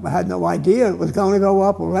going up. I had no idea it was going to go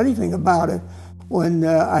up or anything about it. When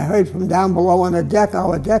I heard from down below on the deck,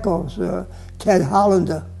 our deck officer, Ted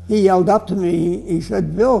Hollander, he yelled up to me, he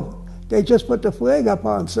said, "Bill, they just put the flag up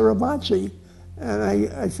on Suribachi." And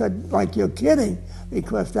I said, "Like you're kidding,"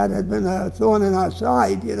 because that had been a thorn in our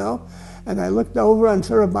side, you know. And I looked over on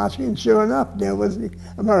Suribachi, and sure enough, there was the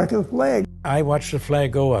American flag. I watched the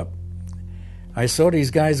flag go up. I saw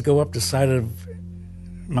these guys go up the side of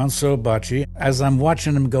Mount Suribachi. As I'm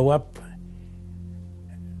watching them go up,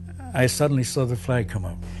 I suddenly saw the flag come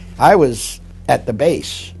up. I was at the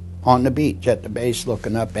base, on the beach at the base,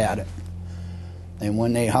 looking up at it. And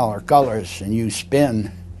when they holler colors and you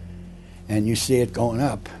spin and you see it going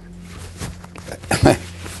up,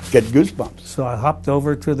 get goosebumps. So I hopped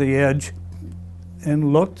over to the edge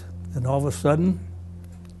and looked, and all of a sudden,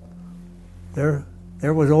 there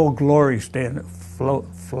was Old Glory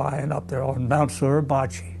flying up there on Mount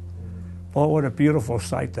Suribachi. Boy, what a beautiful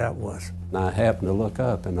sight that was. I happened to look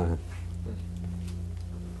up, and I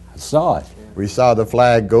saw it. We saw the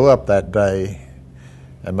flag go up that day,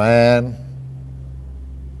 and man,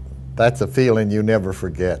 that's a feeling you never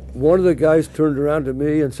forget. One of the guys turned around to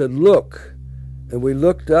me and said, "Look." And we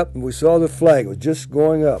looked up and we saw the flag. It was just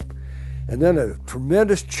going up. and then a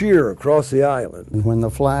tremendous cheer across the island. And when the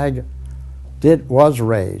flag was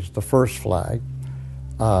raised, the first flag,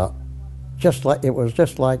 it was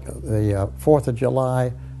just like the 4th of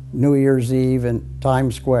July, New Year's Eve in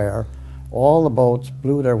Times Square. All the boats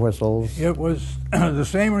blew their whistles. It was the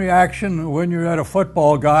same reaction when you're at a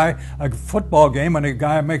football game and a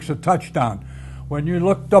guy makes a touchdown. When you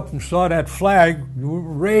looked up and saw that flag, you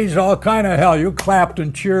raised all kind of hell. You clapped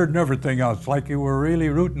and cheered and everything else, like you were really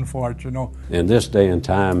rooting for it, you know. In this day and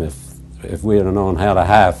time, if we had known how to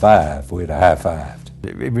high five, we'd have high fived.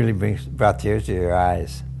 It really brought tears to your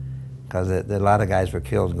eyes, because a lot of guys were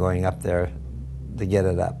killed going up there to get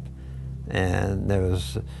it up. And there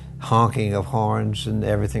was honking of horns and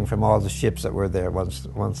everything from all the ships that were there once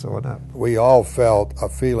it went up. We all felt a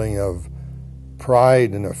feeling of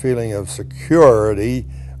pride and a feeling of security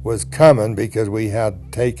was coming because we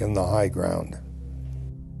had taken the high ground.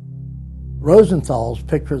 Rosenthal's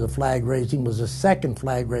picture of the flag raising was the second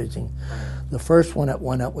flag raising. The first one that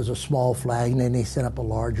went up was a small flag, and then he sent up a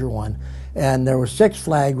larger one. And there were 6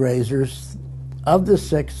 flag raisers. Of the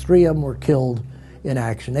 6, 3 of them were killed in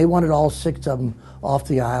action. They wanted all 6 of them off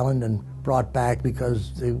the island and brought back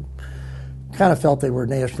because they kind of felt they were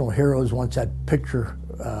national heroes once that picture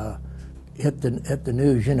hit the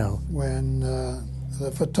news, you know. When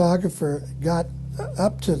the photographer got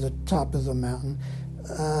up to the top of the mountain,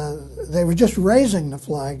 they were just raising the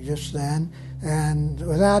flag just then, and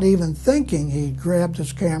without even thinking, he grabbed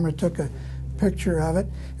his camera, took a picture of it,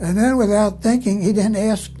 and then without thinking, he didn't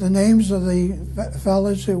ask the names of the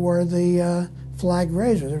fellas who were the flag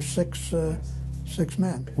raisers. There's 6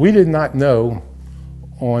 men. We did not know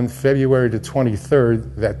on February the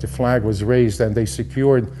 23rd that the flag was raised and they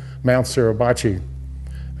secured Mount Suribachi,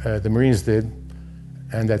 the Marines did,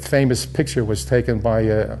 and that famous picture was taken by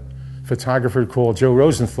a photographer called Joe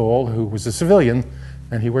Rosenthal, who was a civilian,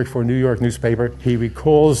 and he worked for a New York newspaper. He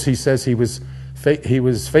recalls, he says he was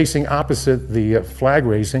facing opposite the flag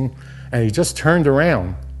raising, and he just turned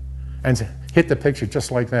around and hit the picture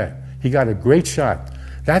just like that. He got a great shot.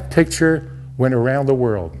 That picture went around the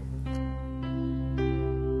world.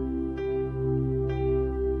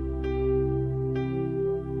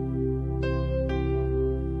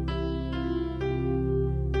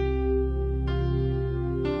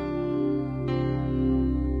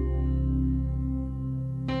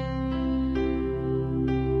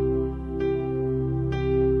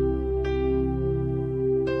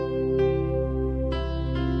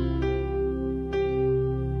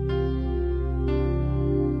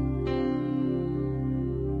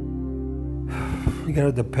 You got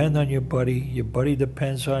to depend on your buddy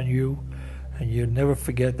depends on you, and you never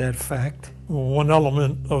forget that fact. One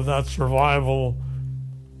element of that survival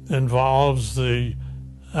involves the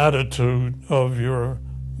attitude of your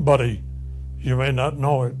buddy. You may not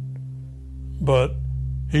know it, but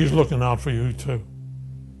he's looking out for you too.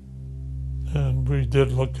 And we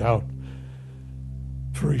did look out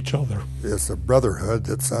for each other. It's a brotherhood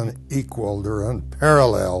that's unequaled or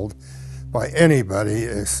unparalleled by anybody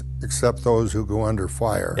except those who go under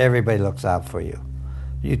fire. Everybody looks out for you.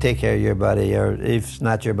 You take care of your buddy, or if it's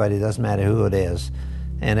not your buddy, it doesn't matter who it is,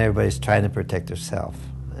 and everybody's trying to protect herself.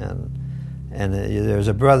 And there's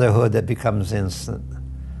a brotherhood that becomes instant.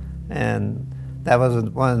 And that was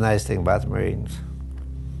one nice thing about the Marines.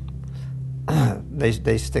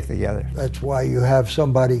 They stick together. That's why you have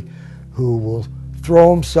somebody who will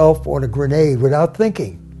throw himself on a grenade without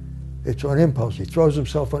thinking. It's on impulse. He throws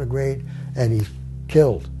himself on a grenade and he's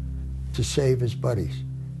killed to save his buddies.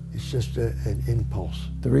 It's just an impulse.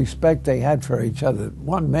 The respect they had for each other.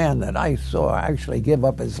 One man that I saw actually give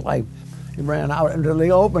up his life. He ran out into the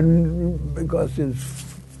open because his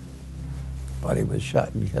buddy was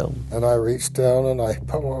shot and killed. And I reached down and I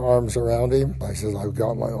put my arms around him. I said, I've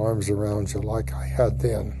got my arms around you like I had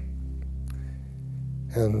then.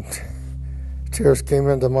 And tears came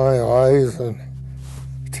into my eyes and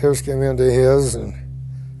tears came into his,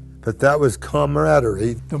 but that was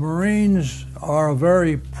camaraderie. The Marines are a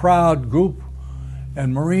very proud group,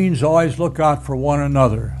 and Marines always look out for one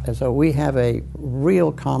another. And so we have a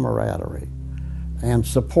real camaraderie and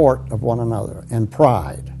support of one another and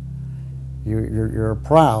pride. You're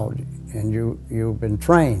proud, and you've been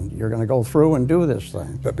trained. You're going to go through and do this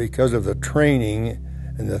thing. But because of the training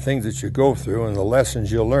and the things that you go through and the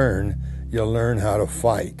lessons you learn how to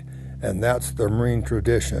fight. And that's the Marine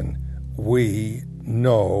tradition. We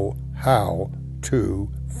know how to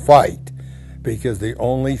fight, because the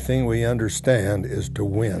only thing we understand is to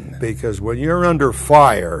win. Because when you're under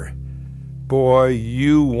fire, boy,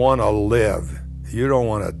 you want to live. You don't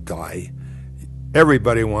want to die.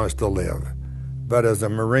 Everybody wants to live. But as a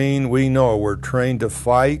Marine, we know we're trained to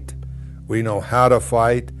fight. we know how to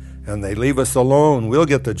fight, and they leave us alone, we'll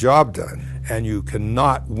get the job done. And you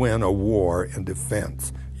cannot win a war in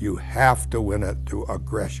defense. You have to win it through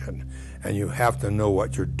aggression, and you have to know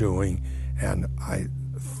what you're doing. And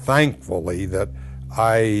thankfully that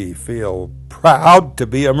I feel proud to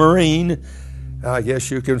be a Marine. I guess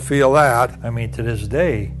you can feel that. I mean, to this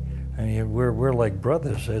day, I mean, we're like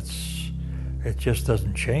brothers. It just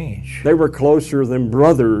doesn't change. They were closer than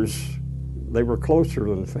brothers. They were closer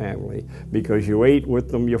than family because you ate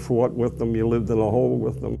with them, you fought with them, you lived in a hole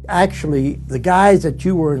with them. Actually, the guys that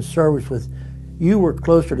you were in service with, you were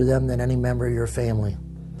closer to them than any member of your family.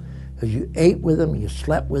 Because you ate with them, you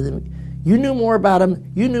slept with them. You knew more about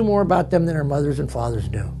them. You knew more about them than their mothers and fathers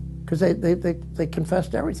knew. Because they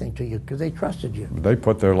confessed everything to you because they trusted you. They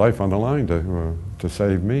put their life on the line to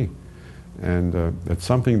save me. And it's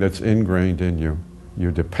something that's ingrained in you.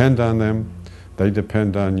 You depend on them. They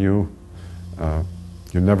depend on you.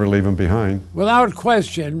 You never leave them behind. Without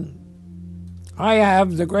question, I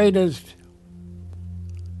have the greatest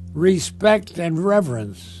respect and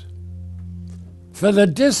reverence for the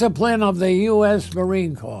discipline of the U.S.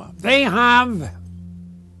 Marine Corps. They have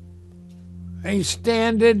a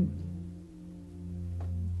standard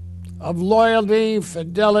of loyalty,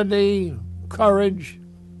 fidelity, courage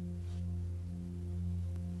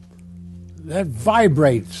that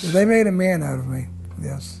vibrates. They made a man out of me,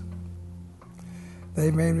 yes. They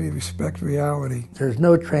made me respect reality. There's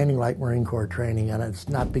no training like Marine Corps training, and it's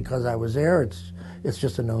not because I was there, it's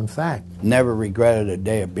just a known fact. Never regretted a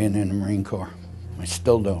day of being in the Marine Corps. I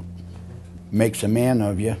still don't. Makes a man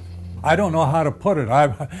of you. I don't know how to put it.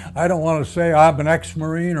 I don't want to say I'm an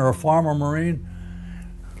ex-Marine or a former Marine.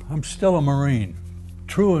 I'm still a Marine,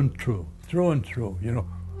 true and true, through and through, you know.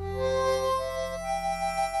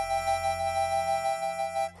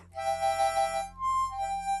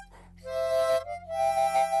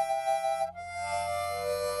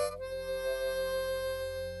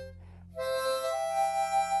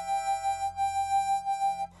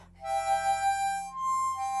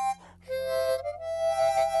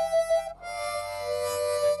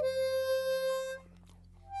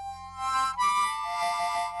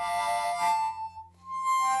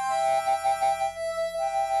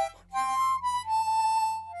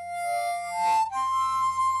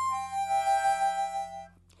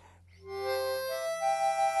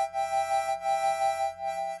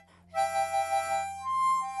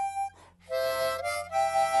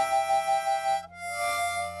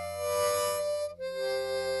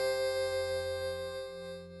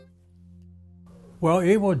 Well,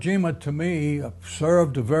 Iwo Jima to me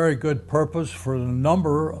served a very good purpose for the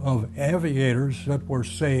number of aviators that were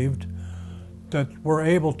saved that were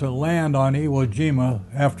able to land on Iwo Jima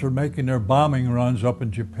after making their bombing runs up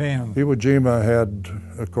in Japan. Iwo Jima had,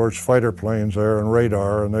 of course, fighter planes there and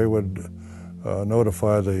radar, and they would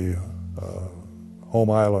notify the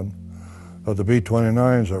home island of the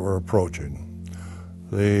B-29s that were approaching.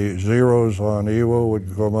 The Zeros on Iwo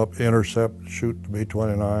would come up, intercept, shoot the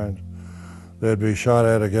B-29s. They'd be shot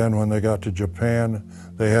at again when they got to Japan.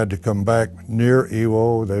 They had to come back near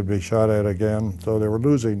Iwo. They'd be shot at again. So they were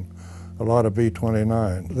losing a lot of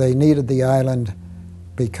B-29. They needed the island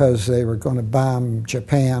because they were going to bomb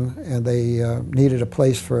Japan, and they needed a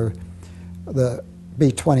place for the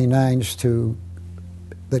B-29s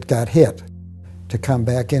that got hit to come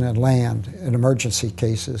back in and land in emergency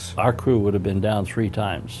cases. Our crew would have been down 3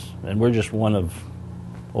 times, and we're just one of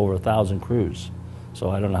over 1,000 crews. So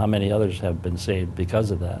I don't know how many others have been saved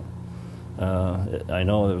because of that. I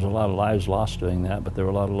know there was a lot of lives lost doing that, but there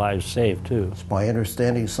were a lot of lives saved too. It's my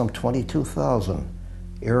understanding some 22,000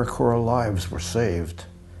 Air Corps lives were saved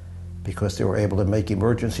because they were able to make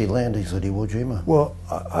emergency landings at Iwo Jima. Well,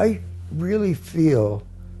 I really feel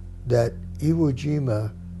that Iwo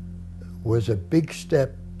Jima was a big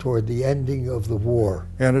step toward the ending of the war.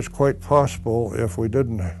 And it's quite possible if we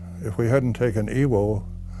hadn't taken Iwo,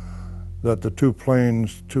 that the 2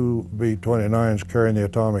 B-29s carrying the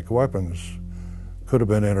atomic weapons could have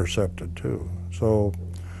been intercepted too. So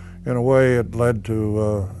in a way it led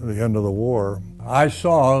to the end of the war. I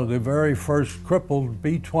saw the very first crippled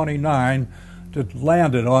B-29 that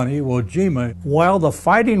landed on Iwo Jima. While the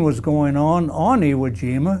fighting was going on Iwo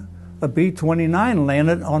Jima, a B-29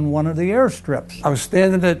 landed on one of the airstrips. I was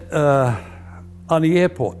standing on the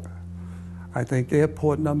airport, I think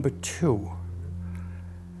airport number 2.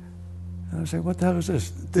 And I said, what the hell is this?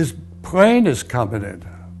 This plane is coming in.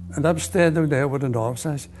 And I'm standing there with an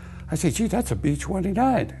officer. I said, gee, that's a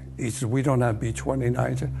B-29. He said, we don't have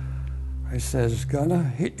B-29s. I says,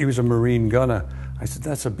 gunner? He was a Marine gunner. I said,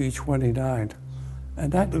 that's a B-29.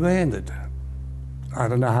 And that landed I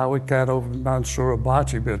don't know how it got over Mount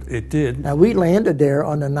Suribachi, but it did. Now, we landed there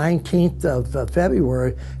on the 19th of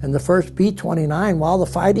February, and the first B-29, while the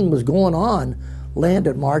fighting was going on,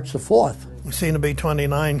 landed March the 4th. We seen a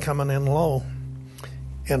B-29 coming in low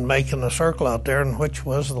and making a circle out there, in which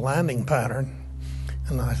was the landing pattern.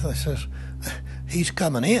 And I says, he's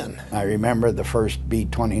coming in. I remember the first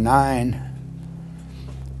B-29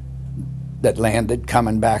 that landed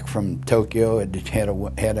coming back from Tokyo. It had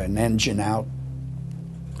an engine out,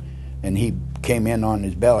 and he came in on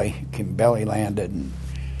his belly, belly landed and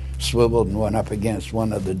swiveled and went up against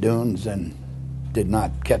one of the dunes and did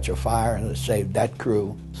not catch a fire, and it saved that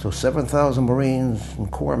crew. So 7,000 Marines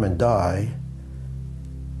and corpsmen die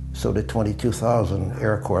so that 22,000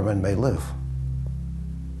 Air Corpsmen may live.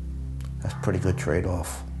 That's a pretty good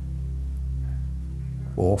trade-off.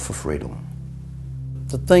 All for freedom.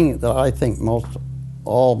 The thing that I think most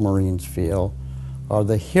all Marines feel are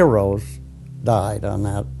the heroes died on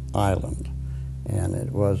that island, and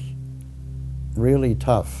it was really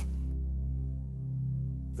tough.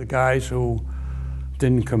 The guys who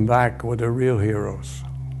didn't come back were the real heroes.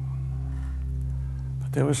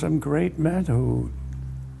 But there were some great men who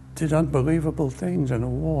did unbelievable things in the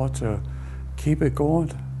war to keep it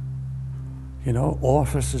going. You know,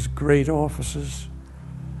 officers, great officers,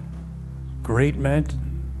 great men.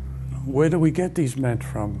 Where do we get these men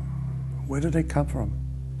from? Where do they come from?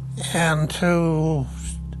 And to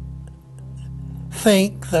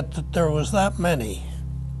think that there was that many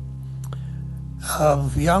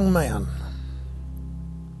of young men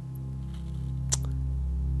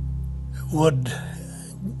would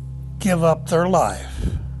give up their life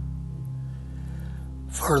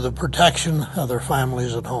for the protection of their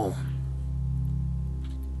families at home.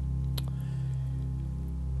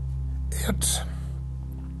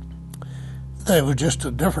 They were just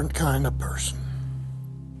a different kind of person.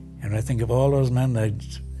 And I think of all those men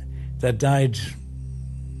that died,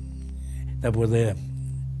 that were there.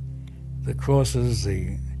 The crosses,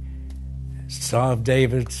 the Star of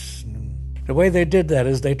David. The way they did that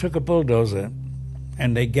is they took a bulldozer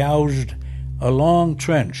and they gouged a long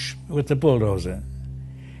trench with the bulldozer.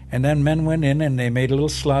 And then men went in and they made little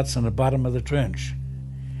slots in the bottom of the trench.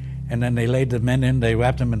 And then they laid the men in, they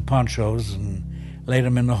wrapped them in ponchos and laid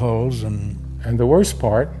them in the holes. And the worst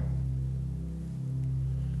part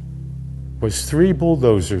was 3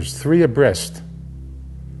 bulldozers, 3 abreast,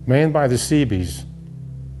 manned by the Seabees.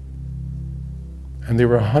 And there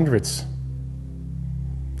were hundreds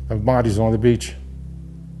of bodies on the beach.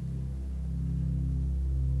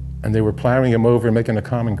 And they were plowing them over and making a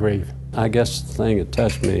common grave. I guess the thing that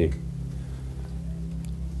touched me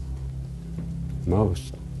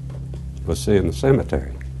most was seeing the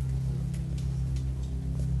cemetery.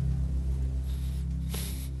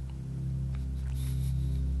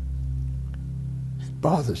 It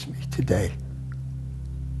bothers me today.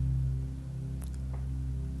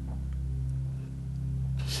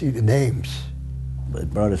 To see the names.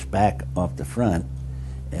 It brought us back off the front,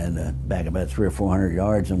 and back about 300 or 400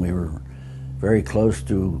 yards, and we were very close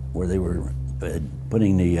to where they were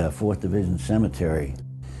putting the 4th Division cemetery.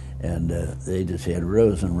 And they just had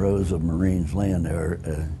rows and rows of Marines laying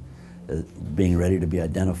there, being ready to be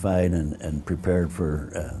identified and prepared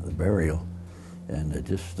for the burial. And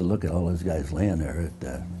just to look at all those guys laying there,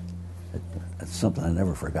 it's something I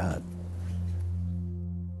never forgot.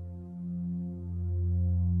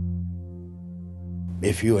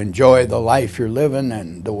 If you enjoy the life you're living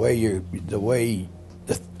and the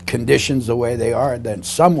conditions the way they are, then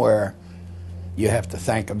somewhere you have to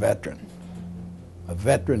thank a veteran. A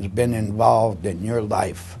veteran's been involved in your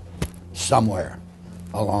life somewhere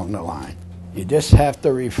along the line. You just have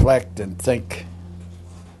to reflect and think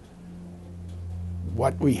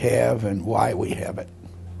what we have and why we have it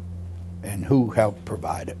and who helped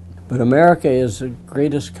provide it. But America is the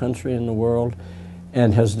greatest country in the world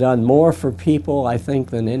and has done more for people, I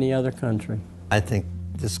think, than any other country. I think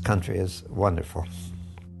this country is wonderful.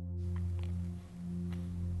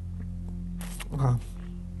 Well,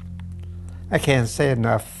 I can't say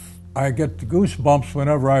enough. I get the goosebumps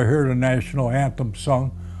whenever I hear the national anthem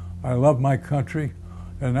sung. I love my country,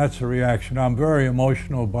 and that's a reaction. I'm very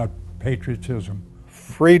emotional about patriotism.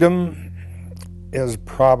 Freedom is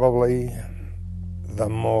probably the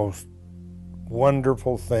most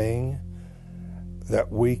wonderful thing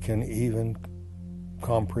that we can even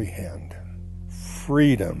comprehend.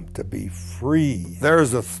 Freedom, to be free.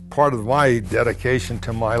 There's a part of my dedication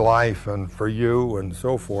to my life and for you and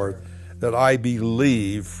so forth, that I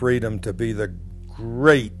believe freedom to be the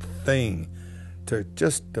great thing. To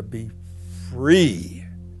be free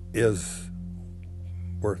is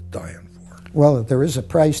worth dying for. Well, there is a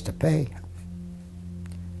price to pay.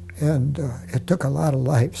 and it took a lot of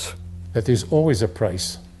lives. That there's always a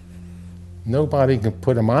price. Nobody can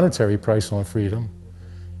put a monetary price on freedom.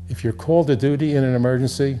 If you're called to duty in an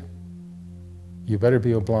emergency, you better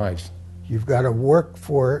be obliged. You've got to work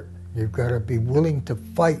for it. You've got to be willing to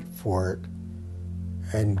fight for it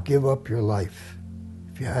and give up your life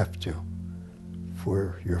if you have to,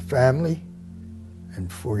 for your family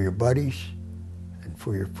and for your buddies and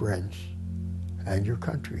for your friends and your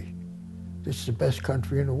country. This is the best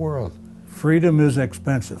country in the world. Freedom is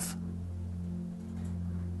expensive.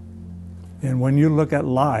 And when you look at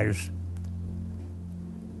lives,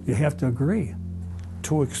 you have to agree.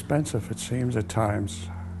 Too expensive, it seems at times.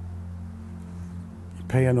 You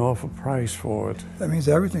pay an awful price for it. That means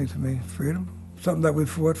everything to me, freedom. Something that we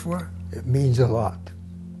fought for. It means a lot.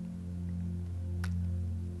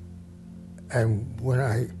 And when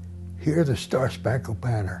I hear the Star Spangled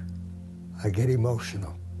Banner, I get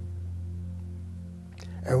emotional.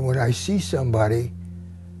 And when I see somebody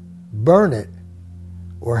burn it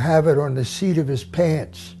or have it on the seat of his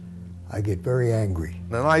pants, I get very angry.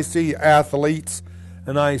 And I see athletes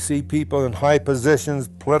and I see people in high positions,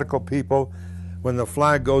 political people, when the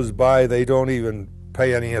flag goes by, they don't even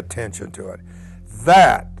pay any attention to it.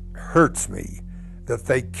 That hurts me, that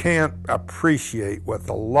they can't appreciate what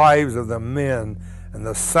the lives of the men and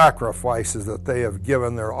the sacrifices that they have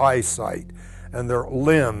given, their eyesight and their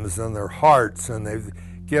limbs and their hearts, and they've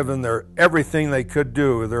given their everything they could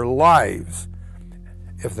do, their lives,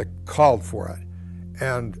 if they called for it.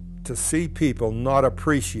 And to see people not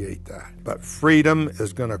appreciate that. But freedom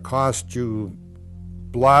is going to cost you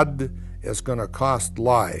blood, it's going to cost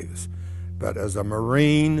lives. But as a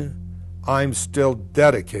Marine, I'm still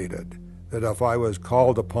dedicated that if I was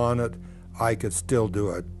called upon it, I could still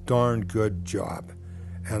do a darn good job.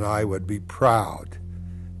 And I would be proud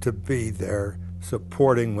to be there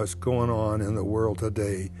supporting what's going on in the world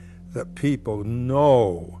today, that people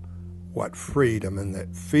know what freedom and the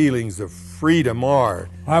feelings of freedom are.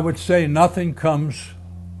 I would say nothing comes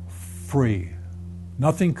free.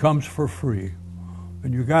 Nothing comes for free.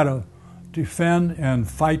 And you got to defend and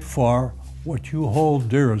fight for what you hold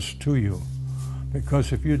dearest to you.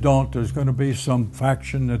 Because if you don't, there's going to be some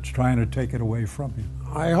faction that's trying to take it away from you.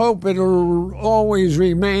 I hope it'll always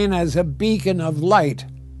remain as a beacon of light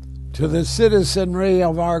to the citizenry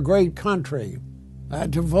of our great country,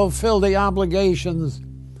 to fulfill the obligations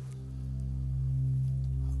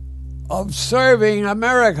of serving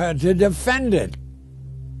America, to defend it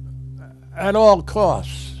at all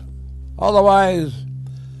costs. Otherwise,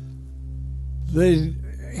 the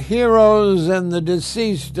heroes and the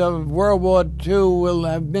deceased of World War II will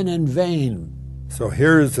have been in vain. So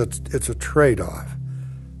it's a trade-off.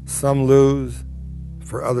 Some lose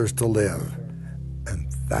for others to live,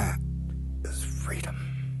 and that is freedom.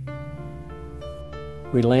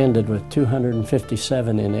 We landed with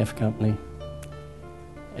 257 in F Company.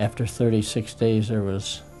 After 36 days, there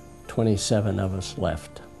was 27 of us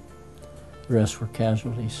left. The rest were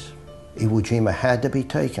casualties. Iwo Jima had to be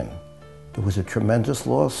taken. There was a tremendous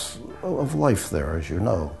loss of life there, as you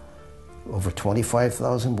know. Over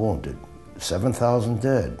 25,000 wounded, 7,000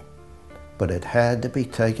 dead. But it had to be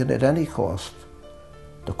taken at any cost.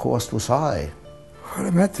 The cost was high. What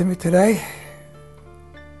it meant to me today,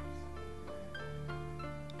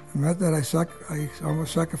 it meant that I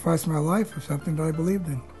almost sacrificed my life for something that I believed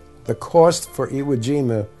in. The cost for Iwo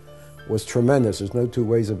Jima was tremendous. There's no two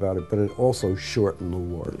ways about it, but it also shortened the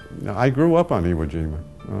war. I grew up on Iwo Jima.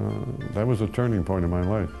 That was a turning point in my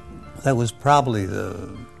life. That was probably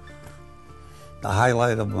the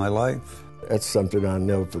highlight of my life. That's something I'll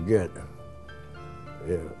never forget.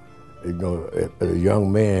 Yeah, you know, as a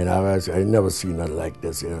young man, I never seen nothing like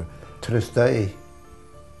this. You know. To this day,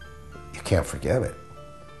 you can't forget it.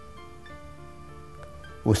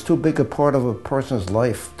 It was too big a part of a person's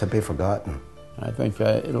life to be forgotten. I think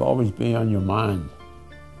it'll always be on your mind.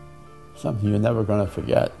 Something you're never going to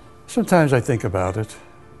forget. Sometimes I think about it.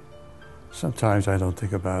 Sometimes I don't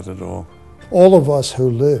think about it at all. All of us who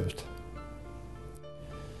lived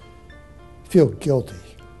feel guilty.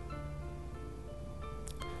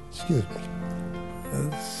 Excuse me.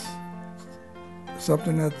 It's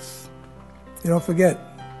something that's, you don't forget,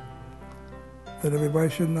 that everybody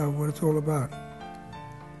should know what it's all about.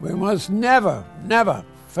 We must never, never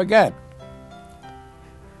forget.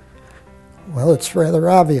 Well, it's rather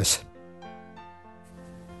obvious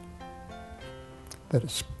that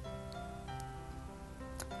it's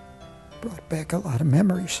brought back a lot of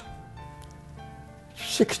memories.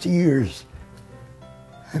 60 years,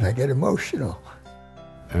 and I get emotional.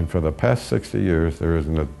 And for the past 60 years, there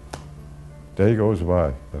isn't a day goes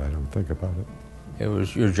by that I don't think about it. It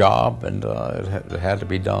was your job, and it had to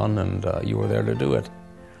be done, and you were there to do it.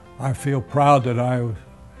 I feel proud that I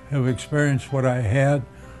have experienced what I had,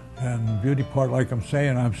 and beauty part, like I'm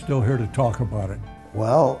saying, I'm still here to talk about it.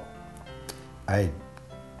 Well, I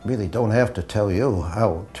really don't have to tell you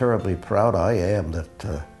how terribly proud I am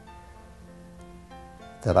that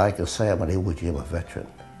I can say I'm an Iwo Jima veteran,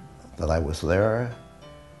 that I was there,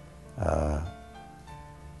 that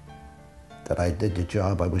I did the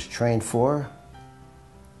job I was trained for.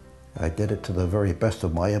 I did it to the very best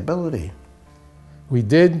of my ability. We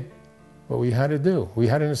did what we had to do. We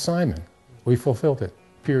had an assignment. We fulfilled it,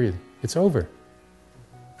 period. It's over.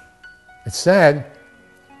 It's sad,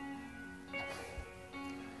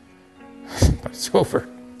 but it's over.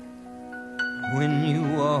 When you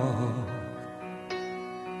walk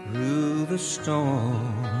through the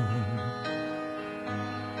storm,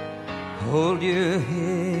 hold your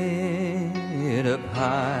head up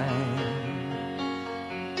high,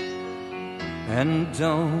 and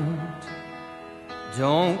don't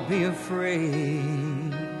be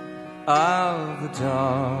afraid of the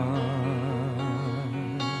dark.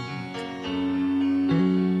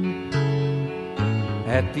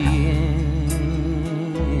 At the end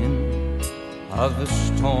of the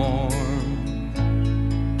storm,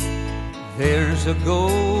 there's a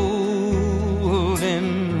golden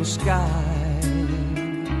sky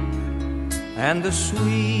and the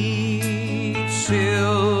sweet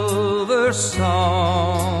silver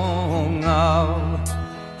song of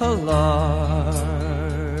a lark.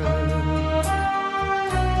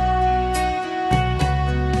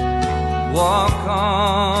 Walk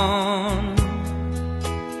on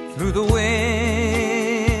through the wind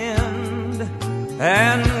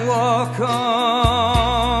and walk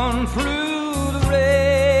on through the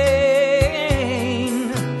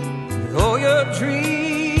rain, though your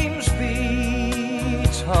dreams be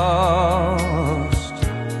tossed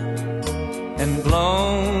and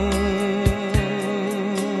blown.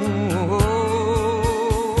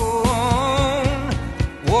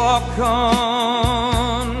 Walk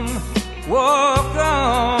on, walk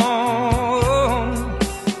on,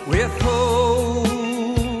 with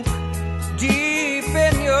hope deep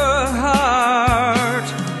in your heart,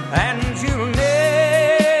 and you'll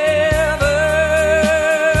never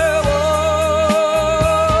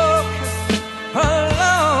walk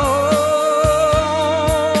alone.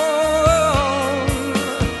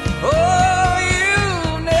 Oh,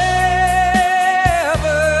 you'll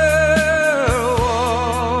never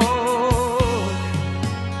walk